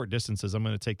says short distances. I'm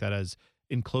going to take that as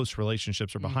in close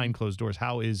relationships or behind closed doors.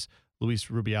 How is Luis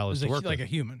Rubiales to work like with? a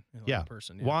human, like a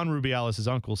person. Yeah. Juan Rubiales'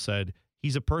 uncle said,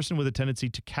 he's a person with a tendency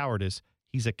to cowardice.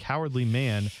 He's a cowardly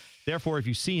man. Therefore, if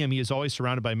you see him, he is always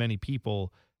surrounded by many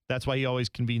people. That's why he always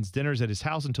convenes dinners at his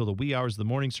house until the wee hours of the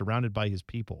morning, surrounded by his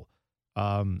people.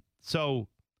 So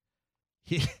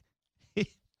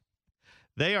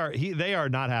they are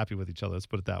not happy with each other. Let's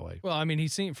put it that way. Well, I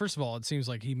mean, first of all, it seems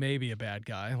like he may be a bad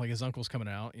guy. Like, his uncle's coming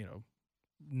out,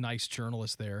 nice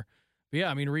journalist there. But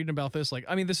yeah, I mean, reading about this,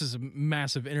 this is a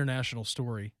massive international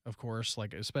story, of course,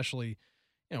 like, especially,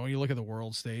 when you look at the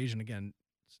world stage, and again,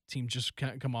 team just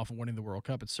can't come off of winning the World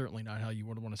Cup. It's certainly not how you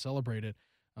would want to celebrate it.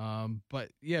 But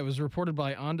yeah, it was reported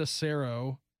by Onda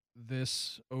Cero,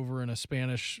 this over in a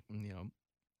Spanish,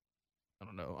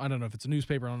 I don't know if it's a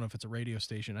newspaper. I don't know if it's a radio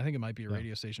station. I think it might be a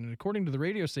radio station. And according to the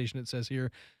radio station, it says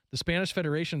here, the Spanish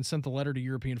Federation sent the letter to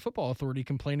European Football Authority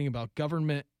complaining about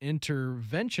government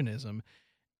interventionism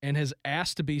and has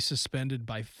asked to be suspended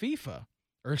by by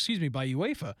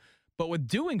UEFA. But with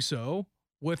doing so,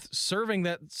 with serving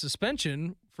that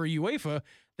suspension for UEFA,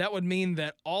 that would mean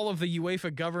that all of the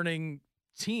UEFA governing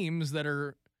teams that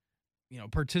are,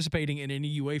 participating in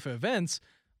any UEFA events,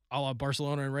 a la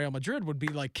Barcelona and Real Madrid, would be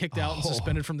like kicked out and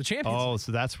suspended from the Champions League. Oh,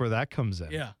 so that's where that comes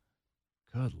in. Yeah.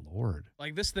 Good Lord.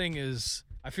 Like, this thing is,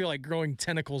 I feel like, growing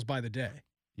tentacles by the day.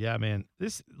 Yeah, man.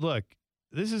 This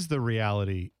is the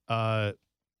reality.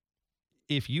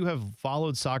 If you have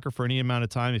followed soccer for any amount of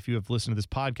time, if you have listened to this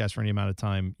podcast for any amount of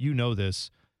time, you know this.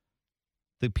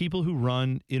 The people who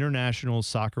run international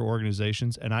soccer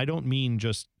organizations, and I don't mean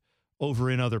just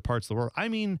over in other parts of the world, I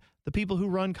mean the people who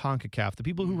run CONCACAF, the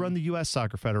people who run the U.S.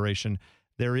 Soccer Federation,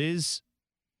 there is,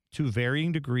 to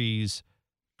varying degrees,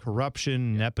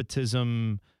 corruption,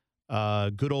 nepotism,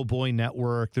 good old boy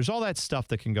network. There's all that stuff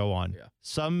that can go on. Yeah.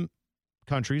 Some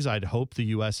countries, I'd hope the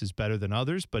U.S. is better than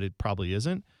others, but it probably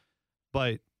isn't.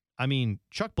 But, I mean,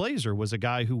 Chuck Blazer was a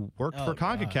guy who worked for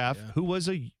CONCACAF, who was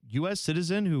a U.S.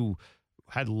 citizen, who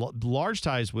had large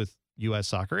ties with, U.S.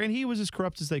 soccer, and he was as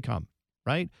corrupt as they come,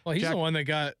 right? Well, he's the one that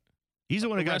got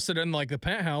arrested in like the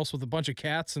penthouse with a bunch of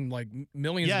cats and like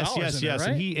millions of dollars. Yes. Right?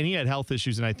 And he had health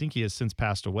issues, and I think he has since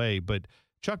passed away. But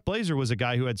Chuck Blazer was a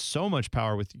guy who had so much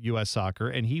power with U.S. soccer,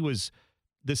 and he was.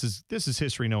 This is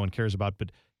history no one cares about,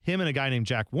 but him and a guy named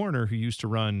Jack Warner, who used to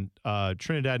run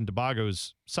Trinidad and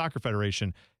Tobago's soccer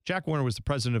federation. Jack Warner was the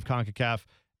president of CONCACAF,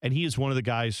 and he is one of the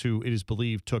guys who it is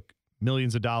believed took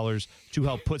millions of dollars to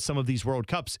help put some of these World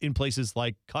Cups in places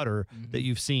like Qatar that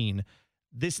you've seen.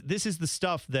 This is the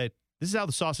stuff that this is how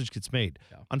the sausage gets made.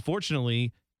 Yeah.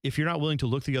 Unfortunately, if you're not willing to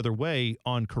look the other way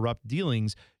on corrupt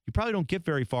dealings, you probably don't get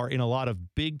very far in a lot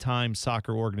of big-time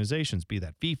soccer organizations, be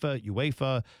that FIFA,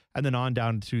 UEFA, and then on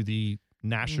down to the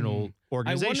national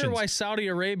organizations. I wonder why Saudi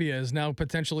Arabia is now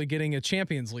potentially getting a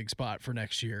Champions League spot for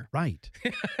next year. Right.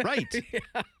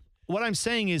 Yeah. What I'm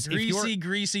saying is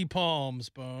greasy palms,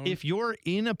 Bone. If you're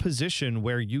in a position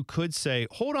where you could say,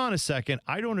 hold on a second,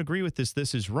 I don't agree with this,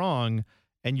 this is wrong,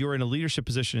 and you're in a leadership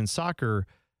position in soccer,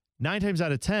 9 times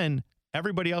out of 10,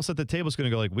 everybody else at the table is going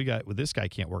to go like, this guy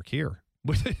can't work here.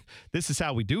 This is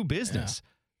how we do business. Yeah.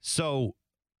 So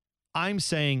I'm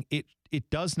saying it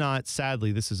does not,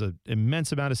 sadly, this is an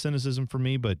immense amount of cynicism for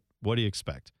me, but what do you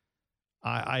expect?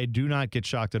 I do not get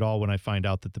shocked at all when I find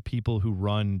out that the people who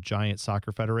run giant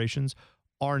soccer federations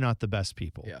are not the best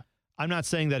people. Yeah. I'm not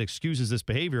saying that excuses this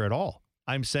behavior at all.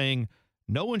 I'm saying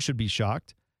no one should be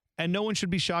shocked, and no one should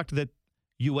be shocked that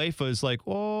UEFA is like,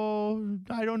 oh,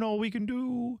 I don't know what we can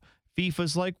do.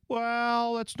 FIFA's like,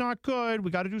 well, that's not good.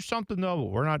 We got to do something, though.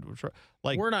 We're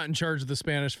not in charge of the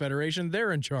Spanish Federation.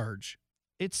 They're in charge.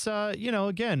 It's,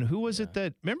 again, who was it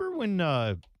that, remember when,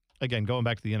 again, going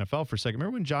back to the NFL for a second,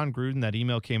 remember when John Gruden, that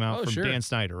email came out from Dan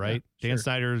Snyder, right? Yeah, Dan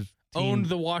Snyder's team owned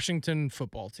the Washington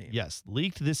football team. Yes,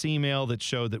 leaked this email that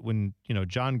showed that when,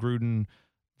 John Gruden,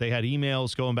 they had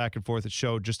emails going back and forth that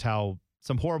showed just how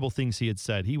some horrible things he had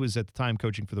said. He was at the time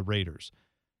coaching for the Raiders.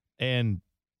 And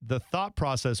the thought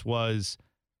process was,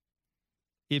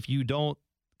 if you don't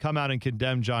come out and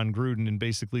condemn John Gruden and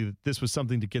basically this was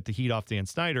something to get the heat off Dan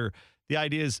Snyder, the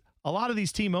idea is a lot of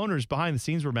these team owners behind the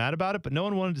scenes were mad about it, but no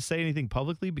one wanted to say anything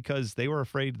publicly because they were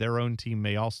afraid their own team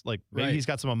may also, maybe he's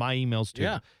got some of my emails too.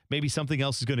 Yeah. Maybe something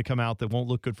else is going to come out that won't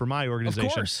look good for my organization.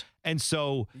 Of course. And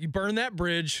so you burn that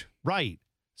bridge. Right.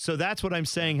 So that's what I'm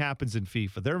saying happens in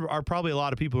FIFA. There are probably a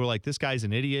lot of people who are like, this guy's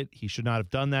an idiot. He should not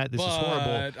have done that. This is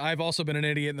horrible. I've also been an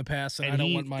idiot in the past, and I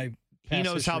don't want my he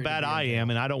knows how bad I am,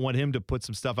 and I don't want him to put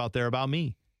some stuff out there about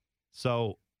me.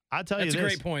 So I'll tell you this. That's a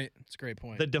great point. It's a great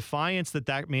point. The defiance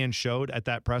that man showed at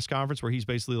that press conference where he's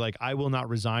basically like, I will not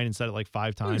resign, and said it like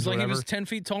 5 times. He's like he was 10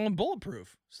 feet tall and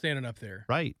bulletproof standing up there.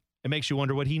 Right. It makes you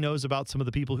wonder what he knows about some of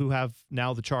the people who have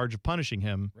now the charge of punishing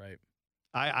him.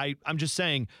 Right. I'm just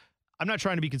saying, I'm not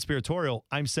trying to be conspiratorial.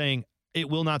 I'm saying it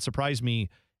will not surprise me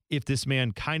if this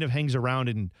man kind of hangs around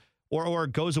and or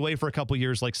goes away for a couple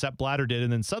years like Sepp Blatter did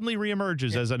and then suddenly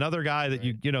reemerges as another guy that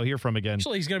you hear from again.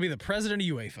 Actually, he's going to be the president of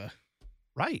UEFA.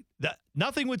 Right.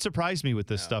 Nothing would surprise me with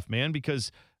this stuff, man,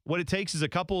 because what it takes is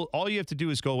all you have to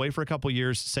do is go away for a couple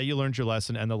years, say you learned your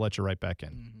lesson, and they'll let you right back in.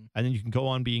 Mm-hmm. And then you can go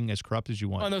on being as corrupt as you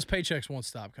want. And those paychecks won't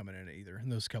stop coming in either in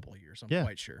those couple of years, I'm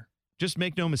quite sure. Just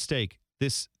make no mistake,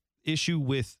 this issue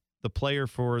with the player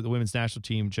for the women's national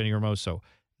team, Jennifer Hermoso,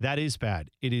 that is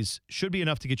bad. It should be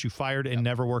enough to get you fired and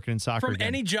never working in soccer from again.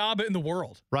 Any job in the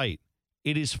world. Right.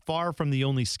 It is far from the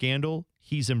only scandal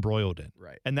he's embroiled in.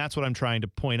 Right. And that's what I'm trying to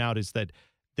point out is that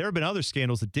there have been other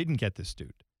scandals that didn't get this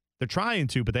dude. They're trying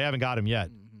to, but they haven't got him yet.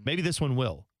 Mm-hmm. Maybe this one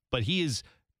will. But he is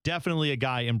definitely a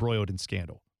guy embroiled in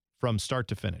scandal from start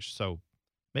to finish. So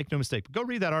make no mistake. But go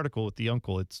read that article with the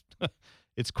uncle.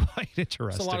 It's quite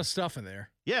interesting. There's a lot of stuff in there.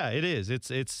 Yeah, it is.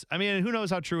 It's. I mean, who knows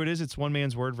how true it is? It's one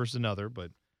man's word versus another.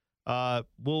 But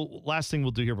last thing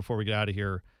we'll do here before we get out of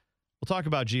here, we'll talk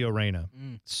about Gio Reyna.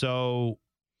 So,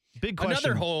 big question.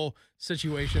 Another whole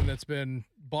situation that's been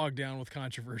bogged down with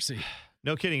controversy.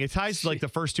 No kidding. It ties like the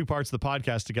first 2 parts of the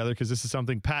podcast together because this is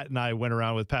something Pat and I went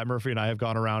around with. Pat Murphy and I have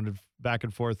gone around back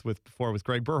and forth with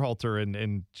Gregg Berhalter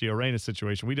and Gio Reyna's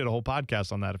situation. We did a whole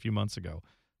podcast on that a few months ago.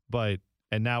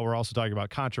 And now we're also talking about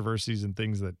controversies and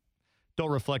things that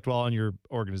don't reflect well on your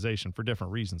organization for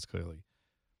different reasons, clearly.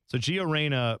 So Gio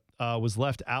Reyna was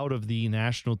left out of the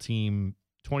national team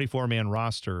 24-man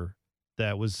roster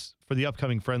that was for the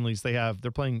upcoming friendlies. They're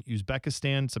playing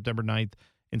Uzbekistan September 9th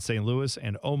in St. Louis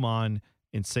and Oman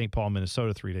in St. Paul,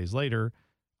 Minnesota 3 days later.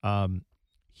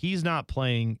 He's not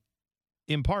playing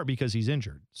in part because he's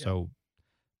injured. Yeah. So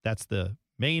that's the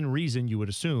main reason you would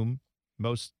assume.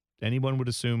 Anyone would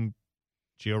assume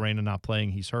Gio Reyna not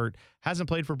playing. He's hurt. Hasn't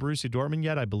played for Borussia Dortmund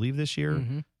yet, I believe, this year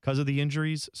because of the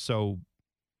injuries. So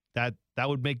that That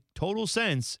would make total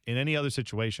sense in any other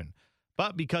situation.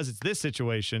 But because it's this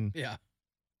situation,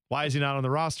 why is he not on the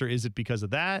roster? Is it because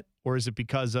of that? Or is it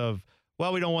because of,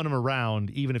 well, we don't want him around,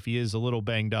 even if he is a little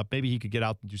banged up? Maybe he could get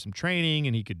out and do some training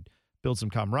and he could build some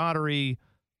camaraderie.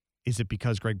 Is it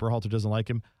because Gregg Berhalter doesn't like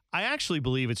him? I actually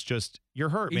believe it's just, you're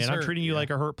hurt, man. I'm treating you like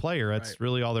a hurt player. That's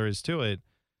really all there is to it.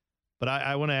 But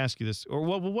I want to ask you this, or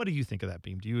what do you think of that,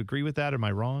 Beam? Do you agree with that? Am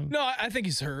I wrong? No, I think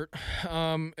he's hurt.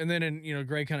 And then,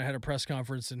 Gregg kind of had a press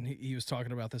conference and he was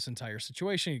talking about this entire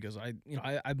situation. He goes,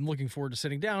 I'm looking forward to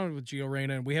sitting down with Gio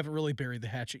Reyna, and we haven't really buried the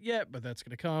hatchet yet, but that's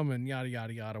going to come, and yada,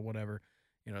 yada, yada, whatever.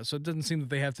 So it doesn't seem that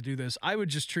they have to do this. I would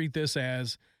just treat this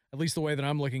as, at least the way that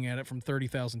I'm looking at it from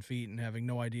 30,000 feet and having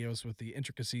no ideas with the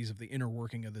intricacies of the inner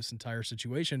working of this entire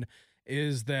situation,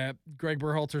 is that Gregg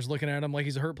Berhalter's looking at him like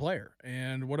he's a hurt player.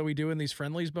 And what do we do in these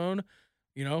friendlies, Bone?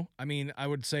 I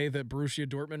would say that Borussia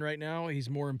Dortmund right now, he's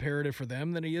more imperative for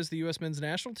them than he is the U.S. men's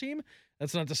national team.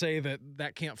 That's not to say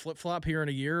that can't flip-flop here in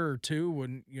a year or two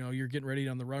when, you're getting ready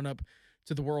on the run-up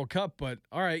to the World Cup. But,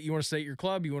 all right, you want to stay at your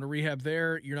club, you want to rehab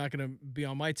there, you're not going to be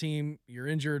on my team, you're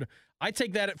injured. I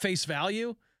take that at face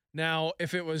value. Now,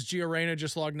 if it was Gio Reyna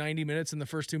just logged 90 minutes in the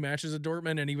first two matches of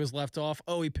Dortmund and he was left off,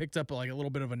 he picked up like a little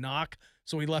bit of a knock,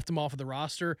 so he left him off of the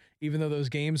roster, even though those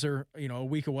games are, a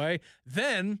week away,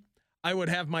 then I would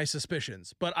have my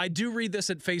suspicions. But I do read this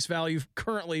at face value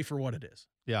currently for what it is.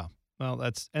 Yeah, well,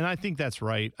 and I think that's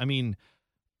right. I mean,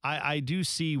 I do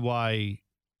see why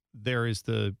there is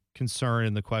the concern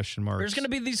and the question marks. There's going to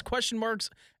be these question marks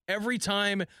every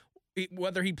time,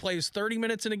 whether he plays 30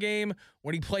 minutes in a game,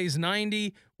 when he plays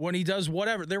 90, when he does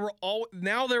whatever. There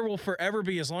will forever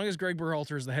be, as long as Gregg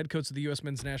Berhalter is the head coach of the U.S.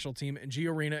 men's national team and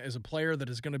Gio Reyna is a player that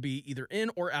is going to be either in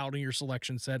or out in your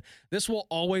selection set, this will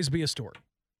always be a story.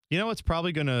 You know what's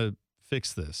probably going to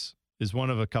fix this is one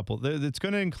of a couple. It's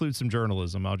going to include some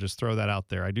journalism. I'll just throw that out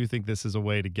there. I do think this is a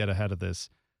way to get ahead of this.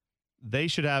 They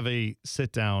should have a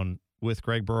sit-down with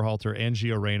Gregg Berhalter and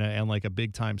Gio Reyna and like a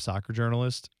big-time soccer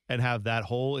journalist and have that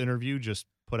whole interview just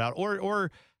put out,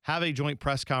 or have a joint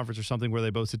press conference or something where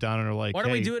they both sit down and are like, why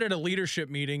don't we do it at a leadership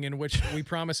meeting in which we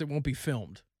promise it won't be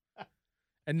filmed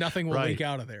and nothing will leak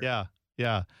out of there?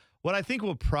 Yeah. What I think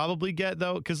we'll probably get,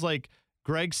 though, because like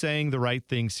Gregg saying the right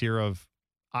things here of,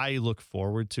 I look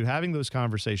forward to having those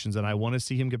conversations and I want to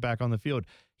see him get back on the field.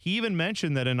 He even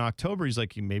mentioned that in October, he's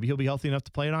like, maybe he'll be healthy enough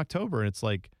to play in October. And it's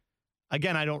like,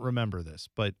 again, I don't remember this,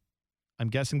 but I'm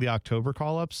guessing the October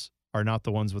call-ups are not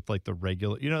the ones with like the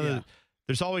regular,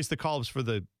 there's always the call-ups for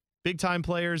the big time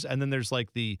players. And then there's like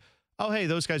hey,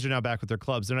 those guys are now back with their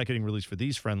clubs. They're not getting released for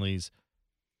these friendlies.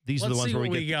 These are the ones where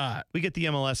we get the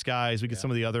MLS guys. We get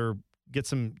some of the other, get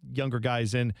some younger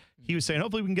guys in. He was saying,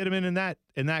 hopefully we can get him in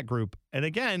that group. And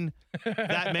again,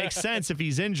 that makes sense if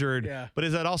he's injured, but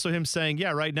is that also him saying,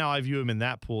 right now I view him in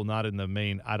that pool, not in the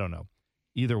main, I don't know.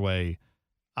 Either way,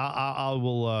 I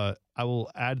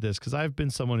will add this because I've been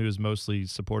someone who has mostly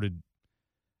supported.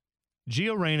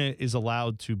 Gio Reyna is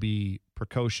allowed to be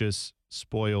precocious,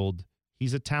 spoiled.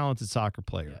 He's a talented soccer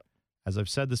player. Yep. As I've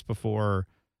said this before,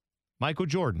 Michael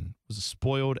Jordan was a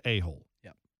spoiled a-hole.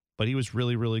 Yep. But he was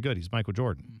really, really good. He's Michael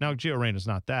Jordan. Mm-hmm. Now, Gio Reyna's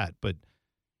not that, but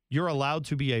you're allowed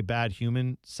to be a bad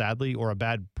human, sadly, or a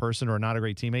bad person or not a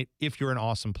great teammate if you're an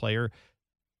awesome player.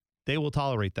 They will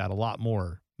tolerate that a lot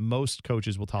more. Most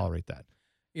coaches will tolerate that.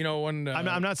 When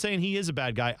I'm not saying he is a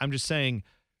bad guy. I'm just saying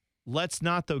let's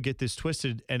not, though, get this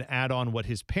twisted and add on what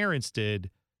his parents did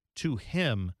to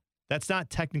him. That's not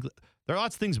technically – there are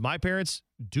lots of things my parents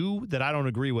do that I don't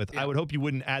agree with. Yeah. I would hope you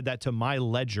wouldn't add that to my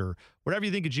ledger. Whatever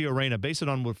you think of Gio Reyna, base it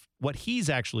on what he's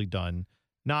actually done,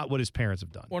 not what his parents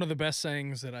have done. One of the best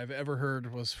sayings that I've ever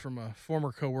heard was from a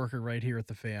former coworker right here at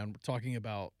the Fan, talking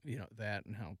about that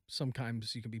and how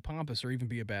sometimes you can be pompous or even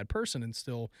be a bad person and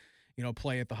still –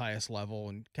 play at the highest level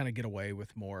and kind of get away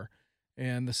with more.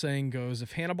 And the saying goes,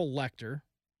 if Hannibal Lecter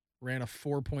ran a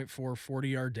 4.4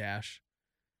 40-yard dash,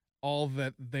 all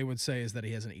that they would say is that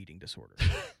he has an eating disorder.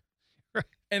 Right.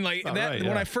 And like that,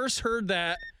 when I first heard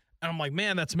that, I'm like,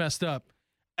 man, that's messed up.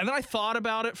 And then I thought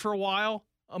about it for a while.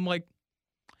 I'm like,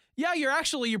 yeah,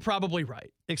 you're probably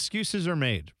right. Excuses are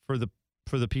made for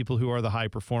the people who are the high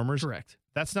performers. Correct.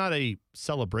 That's not a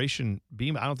celebration,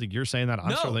 Beam. I don't think you're saying that.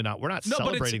 I'm certainly not. We're not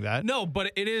celebrating that. No,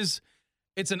 but it's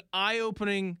an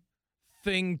eye-opening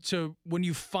thing to when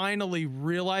you finally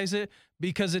realize it,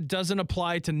 because it doesn't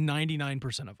apply to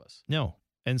 99% of us. No.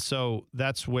 And so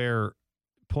that's where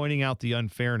pointing out the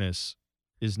unfairness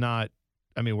is not,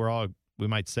 I mean, we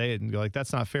might say it and go like,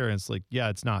 that's not fair. And it's like, yeah,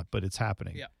 it's not, but it's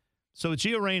happening. Yeah. So with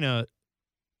Gio Reyna,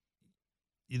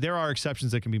 there are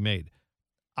exceptions that can be made.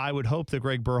 I would hope that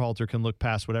Gregg Berhalter can look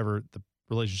past whatever the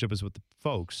relationship is with the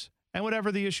folks And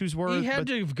whatever the issues were. He had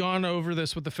to have gone over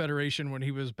this with the Federation when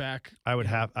he was back. I would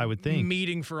think.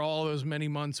 Meeting for all those many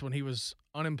months when he was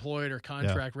unemployed or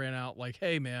contract ran out. Like,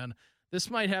 hey, man, this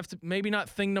might have to, maybe not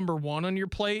thing number one on your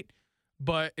plate,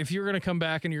 but if you're going to come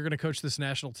back and you're going to coach this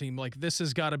national team, like this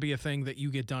has got to be a thing that you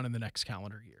get done in the next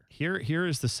calendar year. Here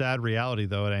is the sad reality,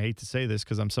 though, and I hate to say this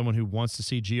because I'm someone who wants to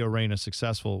see Gio Reyna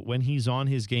successful. When he's on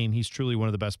his game, he's truly one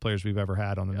of the best players we've ever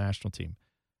had on the national team.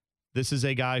 This is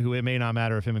a guy who it may not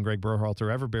matter if him and Gregg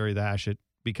Berhalter ever bury the hatchet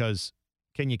because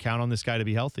can you count on this guy to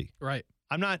be healthy? Right.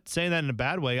 I'm not saying that in a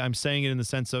bad way. I'm saying it in the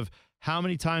sense of how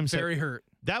many times hurt.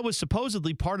 That was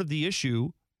supposedly part of the issue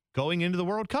going into the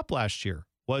World Cup last year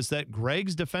was that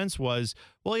Gregg's defense was,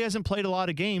 well, he hasn't played a lot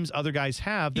of games. Other guys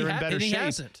have. They're in better shape.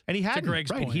 Hasn't, and he hadn't.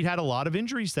 Gregg's right. point. He had a lot of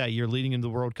injuries that year leading into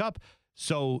the World Cup.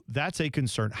 So that's a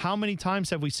concern. How many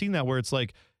times have we seen that where it's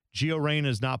like Gio Reyna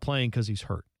is not playing because he's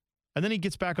hurt? And then he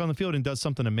gets back on the field and does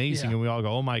something amazing, and we all go,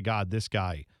 oh, my God, this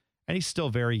guy. And he's still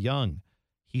very young.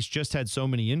 He's just had so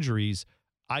many injuries.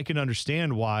 I can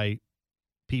understand why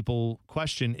people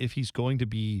question if he's going to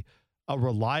be a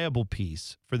reliable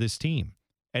piece for this team.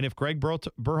 And if Gregg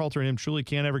Berhalter and him truly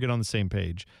can't ever get on the same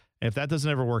page, and if that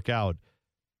doesn't ever work out,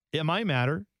 it might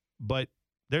matter, but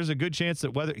there's a good chance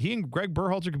that whether he and Gregg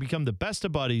Berhalter could become the best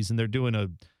of buddies and they're doing a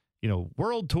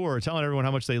world tour telling everyone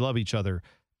how much they love each other,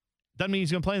 doesn't mean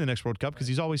he's going to play in the next World Cup because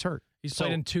he's always hurt. He's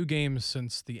played in 2 games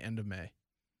since the end of May.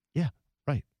 Yeah,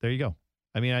 right. There you go.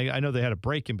 I mean, I know they had a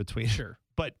break in between. Sure.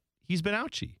 But he's been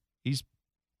ouchy. He's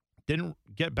didn't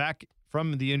get back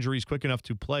from the injuries quick enough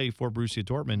to play for Borussia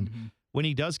Dortmund. Mm-hmm. When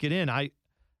he does get in, I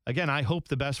hope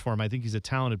the best for him. I think he's a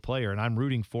talented player, and I'm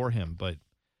rooting for him. But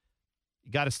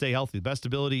you got to stay healthy. The best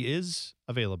ability is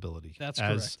availability. That's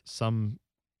correct. As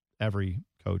every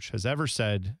coach has ever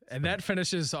said. And that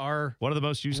finishes our one of the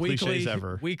most used cliches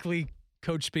ever. Weekly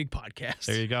Coach Speak podcast.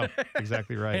 There you go.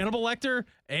 Exactly right. Hannibal Lecter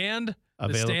and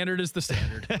the standard is the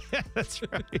standard. That's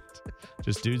right.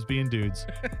 Just dudes being dudes.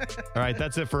 All right,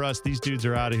 that's it for us. These dudes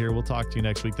are out of here. We'll talk to you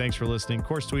next week. Thanks for listening. Of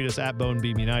course, tweet us at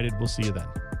BoneBeamUnited. We'll see you then.